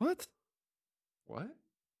 What? What?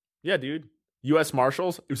 Yeah, dude. U.S.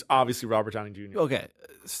 Marshals. It was obviously Robert Downey Jr. Okay,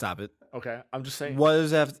 stop it. Okay, I'm just saying. What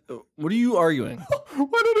is that? What are you arguing? I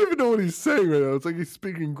don't even know what he's saying right now. It's like he's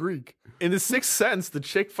speaking Greek. In The Sixth Sense, the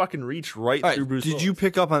chick fucking reached right All right, through Bruce did Willis. you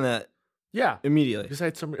pick up on that Yeah. immediately? Because I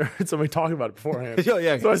had somebody talking about it beforehand. Oh,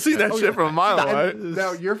 yeah. So I seen that shit from a mile away.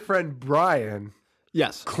 Now, your friend Brian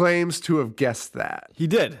Yes, claims to have guessed that, he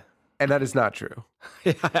did. and that is not true.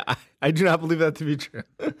 I do not believe that to be true.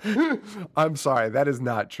 I'm sorry, that is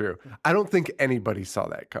not true. I don't think anybody saw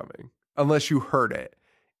that coming unless you heard it.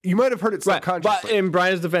 You might have heard it Right, subconsciously. but in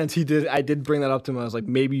Brian's defense, he did. I did bring that up to him. I was like,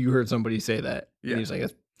 maybe you heard somebody say that. Yeah. And he's like,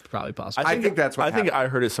 that's probably possible. I think that's what I think happened. I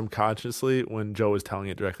heard it subconsciously when Joe was telling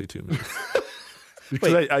it directly to me.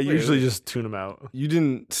 Because Wait, I wait, usually wait. just tune him out. You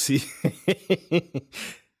didn't see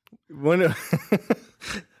when.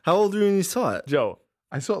 How old were you when you saw it? Joe,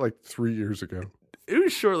 I saw it like 3 years ago. it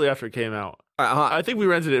was shortly after it came out. I think we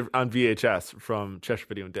rented it on VHS from Cheshire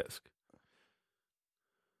Video and Disc.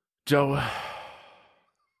 Joe,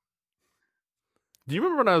 do you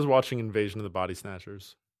remember when I was watching Invasion of the Body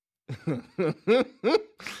Snatchers?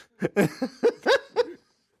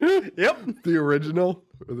 Yep. The original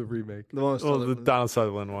or the remake? The one with Oh, the Sutherland. Donald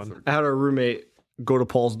Sutherland one. I had a roommate go to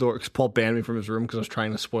Paul's door because Paul banned me from his room because I was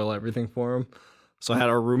trying to spoil everything for him. So I had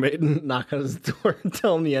our roommate knock on his door and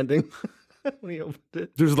tell him the ending when he opened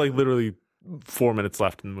it. There's like literally 4 minutes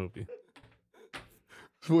left in the movie.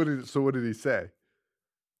 So what did he say?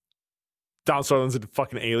 Donald Sutherland's a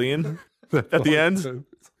fucking alien at the end.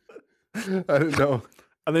 I didn't know.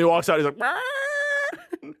 And then he walks out, he's like, "Meow."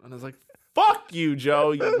 And I was like, fuck you,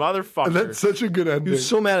 Joe, you motherfucker. And that's such a good He ending. was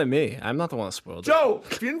so mad at me. I'm not the one that spoiled it. Joe,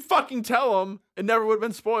 if you didn't fucking tell him, it never would have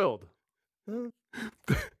been spoiled.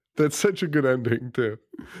 That's such a good ending too.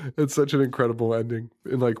 It's such an incredible ending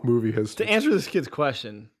in like movie history. To answer this kid's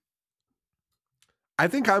question, I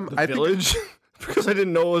think I'm. the I think village, because I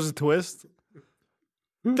didn't know it was a twist.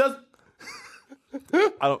 Does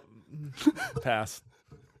I don't pass.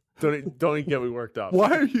 Don't even get me worked up.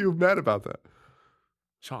 Why are you mad about that?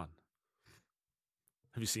 Sean,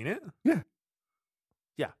 have you seen it? Yeah.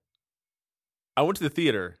 Yeah. I went to the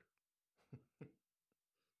theater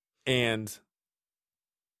and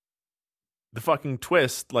the fucking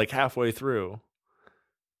twist, like halfway through,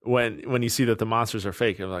 when you see that the monsters are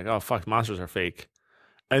fake, I'm like, oh fuck, monsters are fake.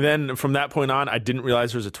 And then from that point on, I didn't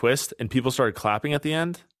realize there was a twist, and people started clapping at the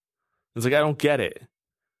end. It's like, I don't get it.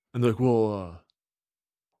 And they're like, well,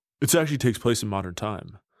 it actually takes place in modern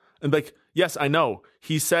time. And like, yes, I know.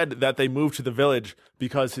 He said that they moved to the village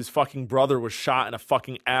because his fucking brother was shot in a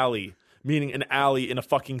fucking alley, meaning an alley in a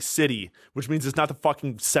fucking city, which means it's not the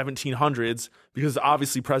fucking 1700s because it's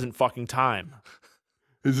obviously present fucking time.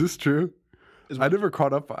 Is this true? I never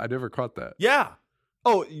caught that. Yeah.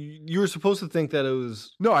 Oh, you were supposed to think that it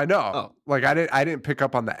was. No, I know. Oh. Like I didn't pick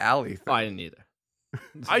up on the alley thing. Oh, I didn't either.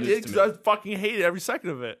 I did because I fucking hated every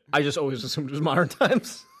second of it. I just always assumed it was modern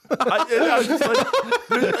times. I was just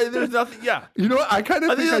like, there's nothing. Yeah. You know what? I kind of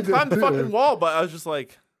I think think I I did climbed the too. fucking wall, but I was just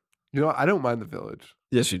like, You know what? I don't mind the village.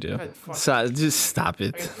 Yes, you do. Just stop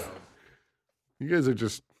it. You guys are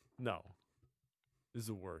just no. This is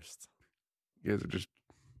the worst.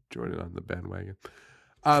 joining on the bandwagon.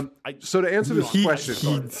 I- So to answer this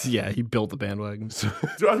question, He built the bandwagon. Do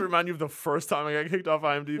I have to remind you of the first time I got kicked off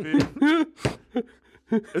IMDb?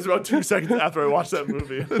 It's about 2 seconds after I watched that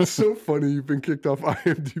movie. it's so funny you've been kicked off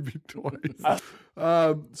IMDb twice.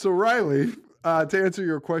 So Riley, to answer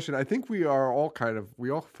your question, I think we all kind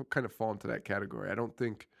of fall into that category. I don't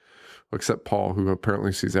think, except Paul, who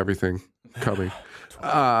apparently sees everything coming.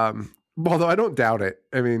 Although I don't doubt it.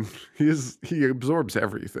 I mean, he absorbs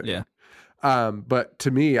everything. Yeah. But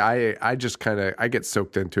to me, I just I get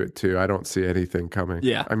soaked into it too. I don't see anything coming.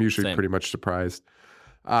 Yeah, I'm usually same. pretty much surprised.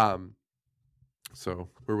 So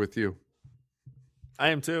we're with you. I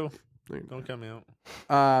am too. There you Don't cut me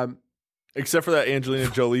out. Except for that Angelina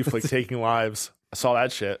Jolie flick, Taking Lives. I saw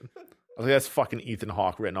that shit. I was like, that's fucking Ethan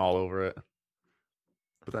Hawke written all over it.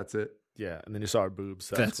 But that's it. Yeah, and then you saw her boobs.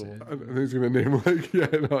 That's cool. I think he's gonna name like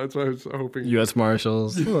that's what I was hoping. U.S.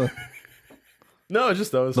 Marshals. The No, it's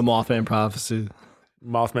just those. Mothman Prophecy.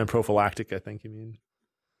 Mothman prophylactic, I think you mean.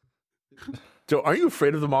 Joe, are you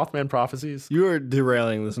afraid of the Mothman prophecies? You are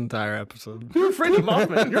derailing this entire episode. You're afraid of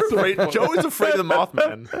Mothman. You're afraid. Joe is afraid of the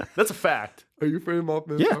Mothman. That's a fact. Are you afraid of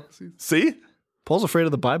Mothman Yeah. prophecies? See? Paul's afraid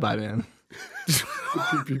of the bye-bye man.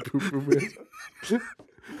 Pee-pee poo-poo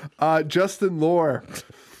man. Justin Lore,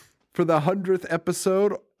 for the 100th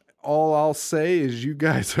episode, all I'll say is you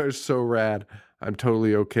guys are so rad. I'm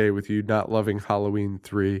totally okay with you not loving Halloween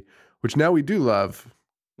 3, which now we do love.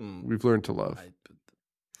 We've learned to love.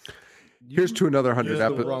 Here's to another 100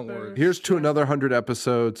 episodes. Here's to another 100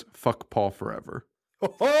 episodes. Fuck Paul forever.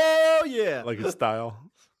 Oh yeah, Like his style.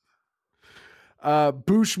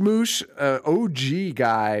 Boosh Moosh, OG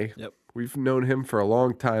guy. Yep. We've known him for a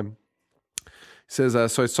long time. He says,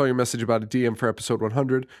 so I saw your message about a DM for episode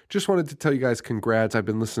 100. Just wanted to tell you guys congrats. I've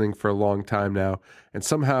been listening for a long time now, and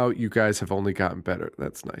somehow you guys have only gotten better.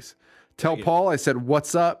 That's nice. Tell Paul I said,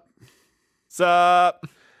 what's up? What's up?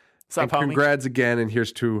 What's up, And homie? congrats again, and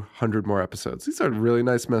here's to 100 more episodes. These are really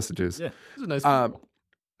nice messages. Yeah, this is nice. Except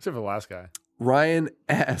for the last guy. Ryan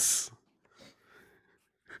S.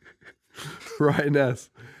 Ryan S.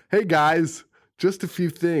 Hey, guys, just a few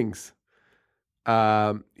things.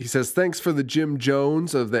 He says, thanks for the Jim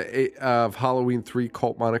Jones of Halloween 3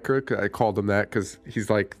 cult moniker. I called him that because he's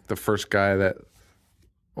like the first guy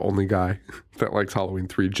only guy that likes Halloween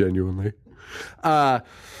 3 genuinely. He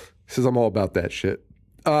says, I'm all about that shit.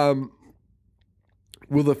 Will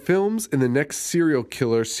the films in the next serial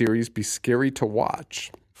killer series be scary to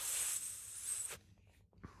watch?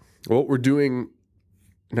 Well, we're doing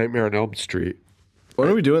Nightmare on Elm Street. When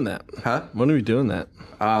are we doing that? Huh? When are we doing that?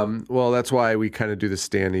 Well, that's why we kind of do the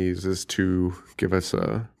Stannys, is to give us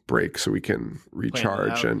a break so we can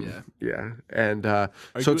recharge. out, And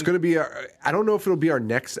so it's going to be, I don't know if it'll be our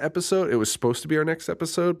next episode. It was supposed to be our next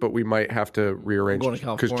episode, but we might have to rearrange going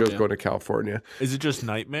to because Joe's California. going to California. Is it just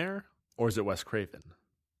Nightmare or is it Wes Craven?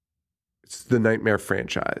 It's the Nightmare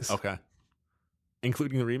franchise. Okay.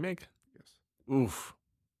 Including the remake? Yes. Oof.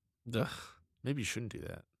 Ugh. Maybe you shouldn't do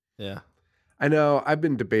that. Yeah. I know. I've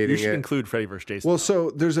been debating You should it. include Freddy vs. Jason. Well,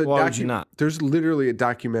 so there's a Why would you not? There's literally a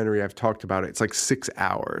documentary I've talked about it. It's like 6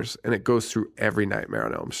 hours, and it goes through every Nightmare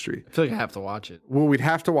on Elm Street. I feel like I have to watch it. Well, we'd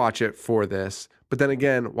have to watch it for this, but then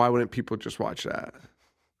again, why wouldn't people just watch that?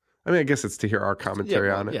 I mean, I guess it's to hear our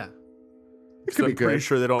commentary on it. Yeah. It could I'm be good. pretty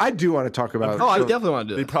sure they don't. I do want to talk about. Oh, I definitely want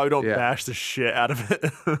to do They that. probably don't Yeah. bash the shit out of it.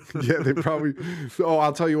 Yeah, they probably. Oh,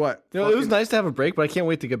 I'll tell you what. You know, it was nice to have a break, but I can't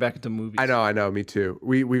wait to get back into movies. I know. Me too.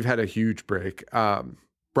 We've had a huge break.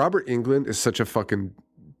 Robert Englund is such a fucking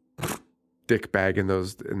dick bag in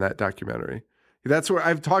that documentary. That's where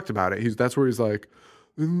I've talked about it. That's where he's like,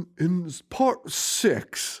 in part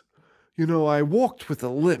 6, I walked with a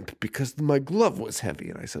limp because my glove was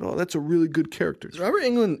heavy, and I said, "Oh, that's a really good character." Is Robert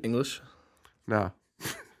Englund English? No.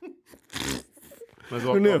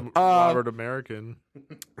 Who knew? Robert American.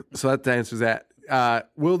 So that answers that.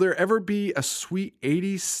 Will there ever be a sweet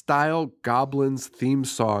 80s style Goblins theme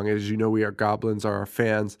song? As you know, Goblins are our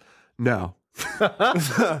fans. No.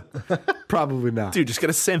 Probably not. Dude, just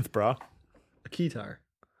get a synth, bro. A keytar.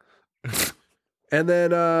 And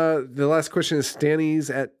then the last question is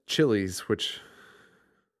Stannys at Chili's, which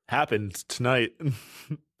Happened tonight.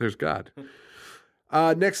 there's God.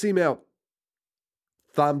 Next email.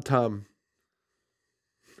 Thom Tum.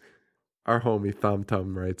 Our homie Thom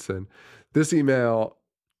Tum writes in. This email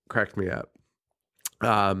cracked me up.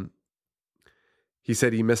 He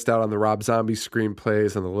said he missed out on the Rob Zombie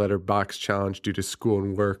screenplays and the Letterbox challenge due to school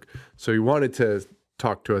and work. So he wanted to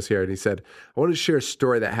talk to us here. And he said, I want to share a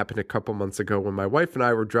story that happened a couple months ago when my wife and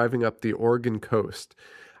I were driving up the Oregon coast.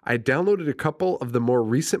 I downloaded a couple of the more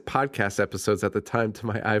recent podcast episodes at the time to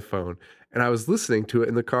my iPhone, and I was listening to it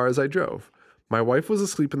in the car as I drove. My wife was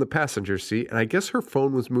asleep in the passenger seat, and I guess her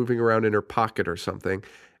phone was moving around in her pocket or something,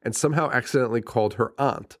 and somehow accidentally called her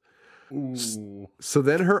aunt. So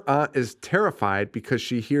then her aunt is terrified because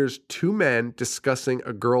she hears two men discussing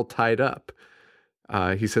a girl tied up.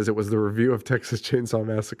 He says it was the review of Texas Chainsaw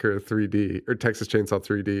Massacre 3D, or Texas Chainsaw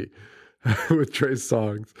 3D, with Trey's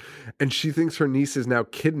songs. And she thinks her niece is now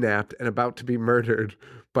kidnapped and about to be murdered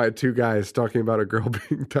by two guys talking about a girl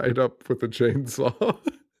being tied up with a chainsaw.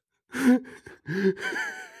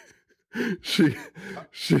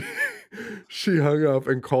 She hung up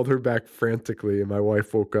and called her back frantically, and my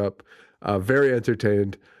wife woke up very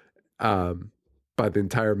entertained by the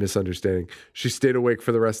entire misunderstanding. She stayed awake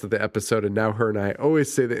for the rest of the episode, and now her and I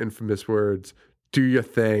always say the infamous words, "Do your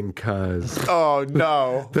thing, cuz." Oh,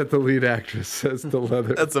 no. That the lead actress says to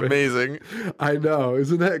Leather. That's amazing. I know.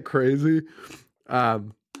 Isn't that crazy?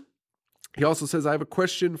 He also says, I have a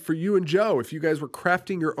question for you and Joe. If you guys were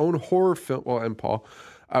crafting your own horror film, well, and Paul,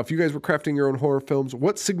 if you guys were crafting your own horror films,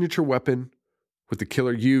 what signature weapon would the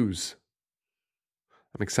killer use?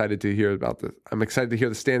 I'm excited to hear about this. I'm excited to hear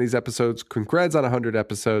the Stannys episodes. Congrats on 100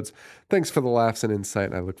 episodes. Thanks for the laughs and insight.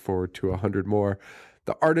 And I look forward to 100 more.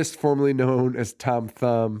 The artist formerly known as Tom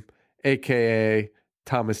Thumb, a.k.a.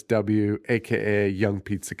 Thomas W, aka Young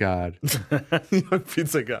Pizza God.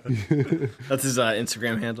 Pizza guy. That's his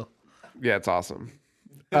Instagram handle. Yeah, it's awesome.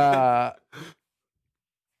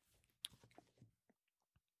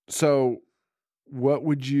 So what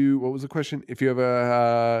was the question? If you have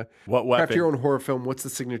a What craft weapon? your own horror film, what's the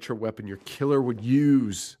signature weapon your killer would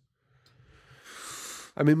use?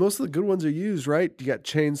 I mean, most of the good ones are used, right? You got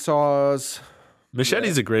chainsaws.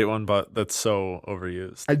 Machete's a great one, but that's so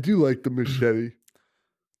overused. I do like the machete.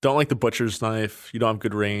 Don't like the butcher's knife. You don't have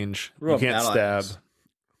good range. What You about can't battle stab. axe?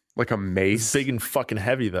 Like a mace. It's big and fucking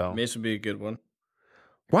heavy, though. Mace would be a good one.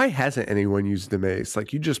 Why hasn't anyone used the mace?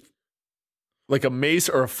 Like you just Like a mace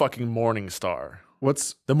or a fucking morning star.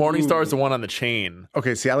 what's The morning star is Ooh. the one on the chain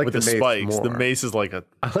Okay, see, I like with the the mace spikes. more. The mace is like a.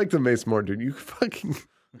 I like the mace more, dude. You fucking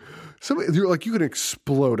you're like you can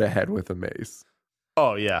explode a head with a mace.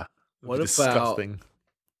 Oh yeah. What about- disgusting?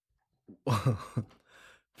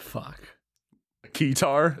 Fuck. A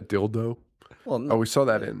keytar? Dildo. Well, no. Oh, we saw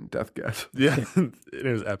that in Death Guess. Yeah, it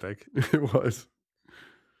was epic. It was.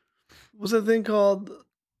 What's that thing called?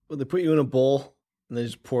 Where they put you in a bowl and they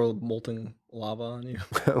just pour molten lava on you.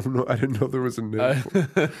 I don't know. I didn't know there was a name.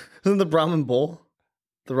 Isn't the Brahmin bowl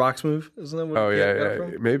the Rocks move? Isn't that what? Oh it got yeah.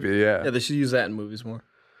 from? Maybe yeah. Yeah, they should use that in movies more.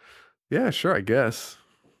 Yeah, sure. I guess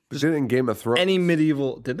they did it in Game of Thrones. Any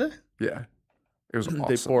medieval? Did they? Yeah, it was awesome.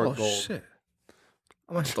 They pour Oh gold. shit!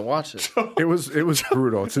 I might have to watch it. It was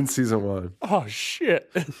brutal. It's in season 1. Oh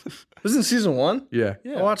shit! Was it in season 1? Yeah.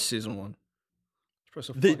 I watched season 1.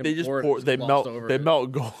 They just pour. They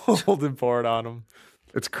melt gold and pour it on them.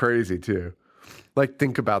 It's crazy too. Like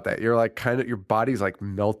think about that. You're like kind of your body's like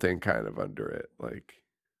melting kind of under it. Like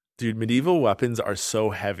Dude, medieval weapons are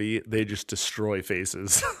so heavy they just destroy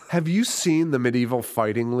faces. have you seen the medieval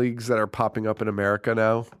fighting leagues that are popping up in America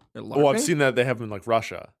now? Oh, I've seen that they have them in like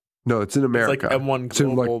Russia. No, it's in America. like M1 it's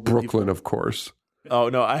in Global like Brooklyn, medieval. of course. Oh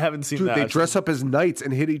no, I haven't seen Dude, that. they I've dress seen- up as knights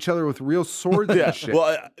and hit each other with real swords Yeah, and shit.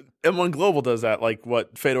 well, M1 Global does that. Like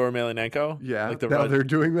what Fedor Emelianenko. yeah, like the now they're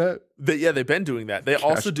doing that. they've been doing that. They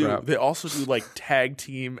also do. grab. They also do like tag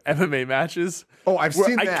team MMA matches. Oh, I've where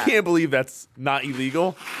seen I that. can't believe that's not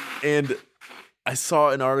illegal. And I saw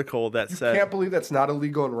an article that said, Can't believe that's not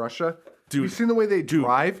illegal in Russia. Dude, you seen the way they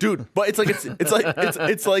drive? dude. But it's like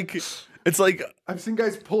I've seen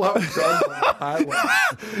guys pull out guns on the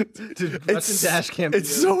highway. Dude, Russian dash cam.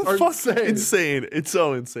 it's so Are fucking insane. insane. It's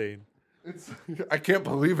so insane. I can't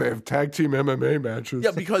believe they have tag team MMA matches.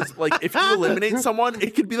 Yeah, because like if you eliminate someone,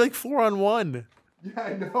 it could be like 4-on-1. yeah,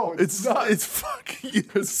 I know. It's nuts. it's fucking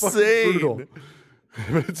fucking insane. brutal.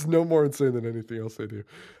 But it's no more insane than anything else they do.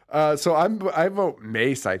 So I vote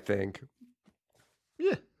Mace. I think.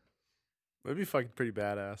 Yeah, That'd be fucking pretty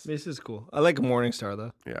badass. this is cool. I like a morning star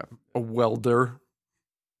though. Yeah, a welder.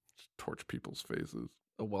 Just torch people's faces.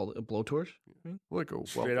 A blowtorch. Like a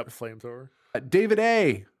Straight welder. up flamethrower. David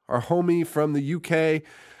A., our homie from the UK.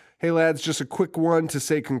 Hey lads, just a quick one to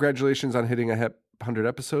say congratulations on hitting 100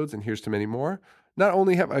 episodes, and here's to many more. Not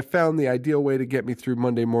only have I found the ideal way to get me through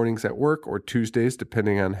Monday mornings at work, or Tuesdays,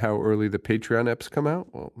 depending on how early the Patreon eps come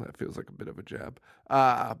out. Well, that feels like a bit of a jab.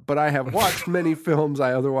 But I have watched many films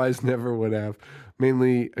I otherwise never would have.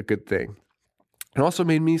 Mainly a good thing. It also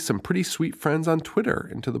made me some pretty sweet friends on Twitter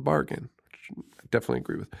into the bargain, which I definitely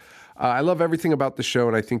agree with. I love everything about the show,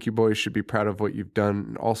 and I think you boys should be proud of what you've done,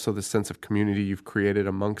 and also the sense of community you've created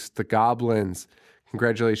amongst the goblins.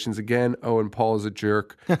 Congratulations again. Owen Paul is a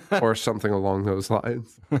jerk, or something along those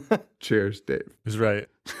lines. Cheers, Dave. He's right.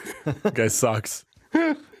 Guy sucks.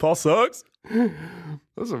 Paul sucks.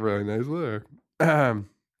 That's a really nice lyric.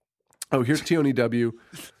 Here's Tony W.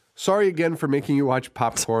 Sorry again for making you watch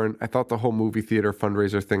popcorn. I thought the whole movie theater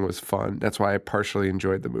fundraiser thing was fun. That's why I partially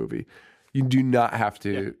enjoyed the movie. You do not have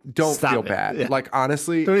to. Don't Stop feel it. bad. Yeah. Like,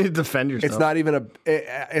 honestly, Don't need to defend yourself. it's not even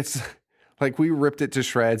it's like we ripped it to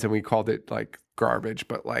shreds and we called it like garbage,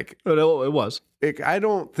 but like But it was. I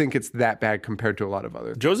don't think it's that bad compared to a lot of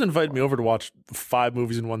other. Joe's invited me over to watch 5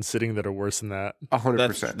 movies in one sitting that are worse than that.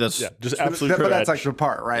 100%. That's Yeah, just absolute But that's trash. like the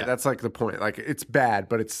part, right? That's like the point. Like it's bad,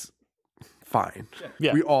 but it's fine.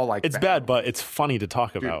 Yeah. We all like It's bad, but it's funny to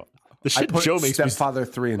talk about. The I shit put Joe makes me. Stepfather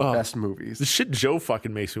 3 in the best movies. The shit Joe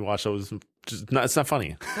fucking makes me watch. That was just not. It's not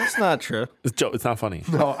funny. that's not true. It's Joe. It's not funny.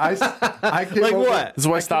 No, I came Like over, what? That's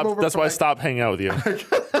why I came stopped. over That's for why I like- stopped hanging out with you.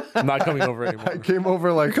 I'm not coming over I anymore. came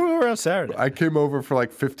over like Come over on Saturday. I came over for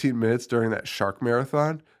like 15 minutes during that shark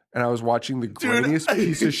marathon, and I was watching the grainiest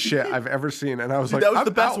piece of shit I've ever seen, and I was like, that was I'm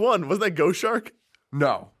the best out. one. Wasn't that Ghost Shark?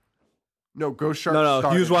 No, Ghost Shark. No,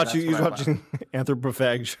 started, he was and watching. that's He was when I left. watching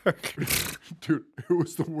Anthropophag Shark. Dude, it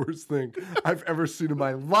was the worst thing I've ever seen in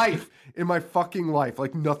my life. In my fucking life,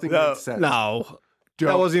 like nothing No, made sense. No, Joe,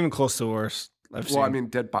 that wasn't even close to worse. I've seen. Well, I mean,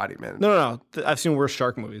 Dead Body Man. No. I've seen worse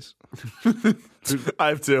shark movies I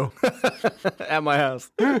have two. at my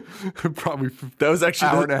house. Probably That was actually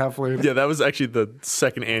hour and a half later. Yeah, that was actually the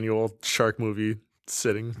second annual shark movie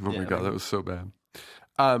sitting. Oh my God, that was so bad.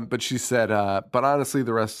 But she said, but honestly,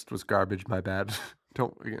 the rest was garbage. My bad.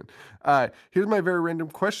 Don't again. Here's my very random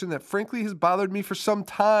question that frankly has bothered me for some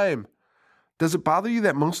time. Does it bother you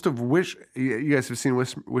that most of you guys have seen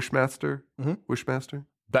Wishmaster? Mm-hmm. Wishmaster?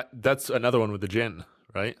 That's another one with the gin,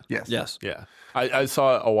 right? Yes. Yeah. I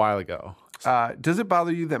saw it a while ago. Does it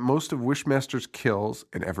bother you that most of Wishmaster's kills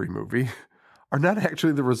in every movie are not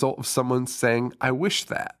actually the result of someone saying, I wish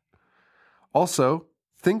that? Also,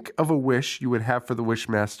 think of a wish you would have for the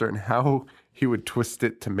Wishmaster and how he would twist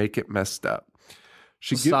it to make it messed up.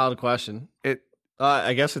 Solid question.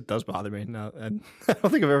 I guess it does bother me. No, I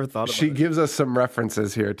don't think I've ever thought about it. She gives us some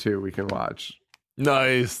references here, too, we can watch.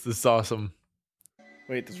 Nice. This is awesome.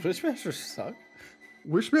 Wait, does Wishmaster suck?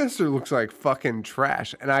 Wishmaster looks like fucking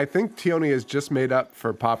trash, and I think Tioni has just made up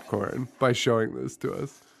for popcorn by showing this to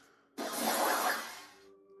us.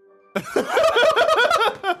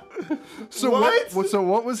 So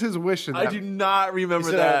what was his wish in that? I do not remember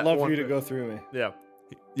He said, that. I'd love for one you to bit. go through me. Yeah.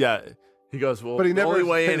 Yeah. He goes, well, But he the never only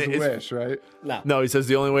way in says it is wish, right? No, he says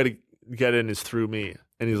the only way to get in is through me.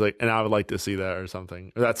 And he's like, and I would like to see that or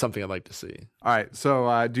something. Or that's something I'd like to see. All right.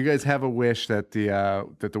 So do you guys have a wish that the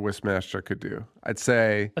Wishmaster could do? I'd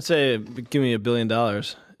say give me $1 billion,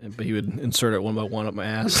 but he would insert it one by one up my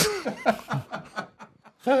ass.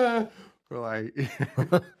 we're like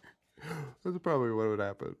that's probably what would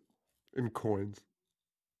happen in coins.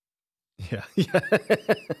 Yeah.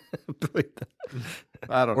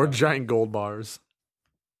 I don't Or know. giant gold bars.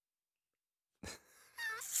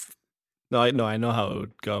 No, I know how it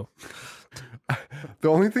would go. The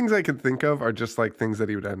only things I can think of are just like things that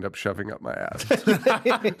he would end up shoving up my ass.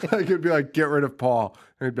 Like it'd be like, get rid of Paul.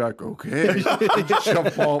 And he'd be like, okay.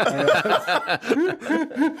 Shove Paul up my ass.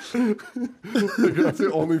 Like, that's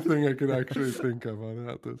the only thing I can actually think of on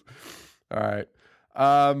this. All right.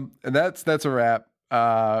 And that's a wrap.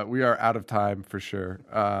 We are out of time for sure.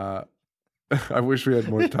 I wish we had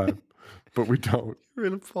more time, but we don't. Get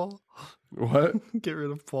rid of Paul. What? Get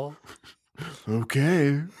rid of Paul.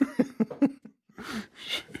 Okay.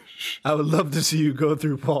 I would love to see you go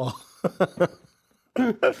through Paul. All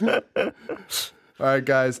right,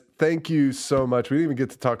 guys. Thank you so much. We didn't even get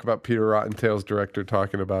to talk about Peter Rottentail's director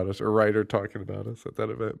talking about us or writer talking about us at that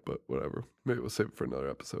event, but whatever. Maybe we'll save it for another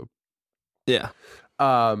episode. Yeah.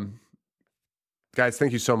 Guys,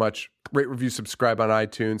 thank you so much. Rate, review, subscribe on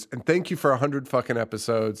iTunes, and thank you for 100 fucking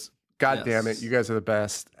episodes. God damn it. You guys are the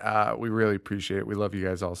best. We really appreciate it. We love you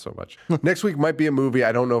guys all so much. Next week might be a movie.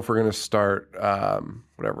 I don't know if we're going to start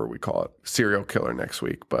whatever we call it, serial killer next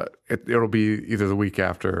week, but it'll be either the week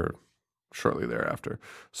after or shortly thereafter.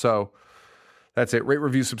 So that's it. Rate,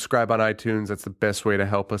 review, subscribe on iTunes. That's the best way to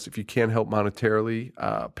help us. If you can help monetarily,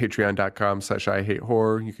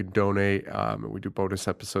 patreon.com/IHateHorror. You can donate. And we do bonus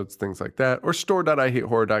episodes, things like that. Or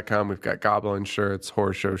store.IHateHorror.com. We've got Goblin shirts,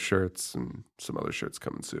 horror show shirts, and some other shirts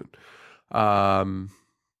coming soon.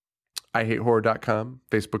 IHateHorror.com,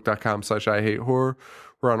 Facebook.com/IHateHorror.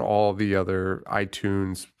 We're on all the other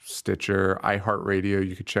iTunes, Stitcher, iHeartRadio.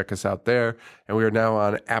 You can check us out there. And we are now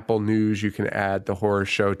on Apple News. You can add the horror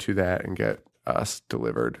show to that and get us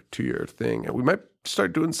delivered to your thing. And we might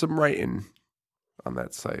start doing some writing on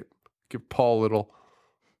that site. Give Paul a little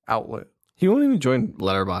outlet. He won't even join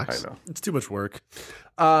Letterboxd. I know. It's too much work.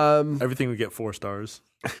 Everything would get 4 stars.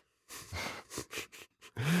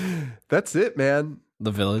 That's it, man.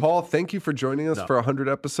 The Village. Paul, thank you for joining us for 100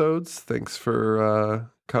 episodes. Thanks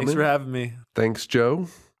for coming. Thanks for having me. Thanks, Joe.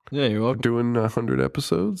 Yeah, you're For welcome. doing 100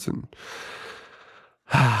 episodes. And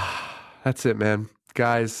that's it, man.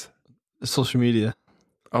 Guys. Social media.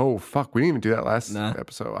 Oh, fuck. We didn't even do that last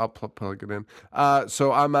episode. I'll plug it in.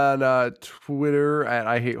 So I'm on Twitter at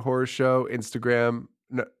I Hate Horror Show, Instagram.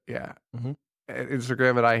 No, yeah. Mm-hmm.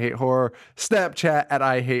 Instagram at I Hate Horror, Snapchat at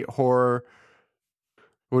I Hate Horror.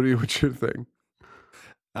 What's your thing?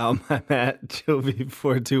 I'm at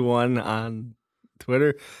Jovi421 on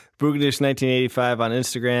Twitter, Brugadish1985 on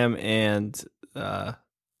Instagram, and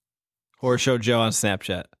Horror Show Joe on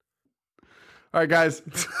Snapchat. All right, guys.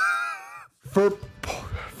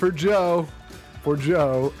 For Joe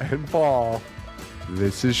and Paul,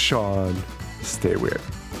 this is Sean. Stay weird.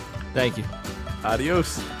 Thank you.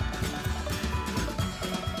 Adios.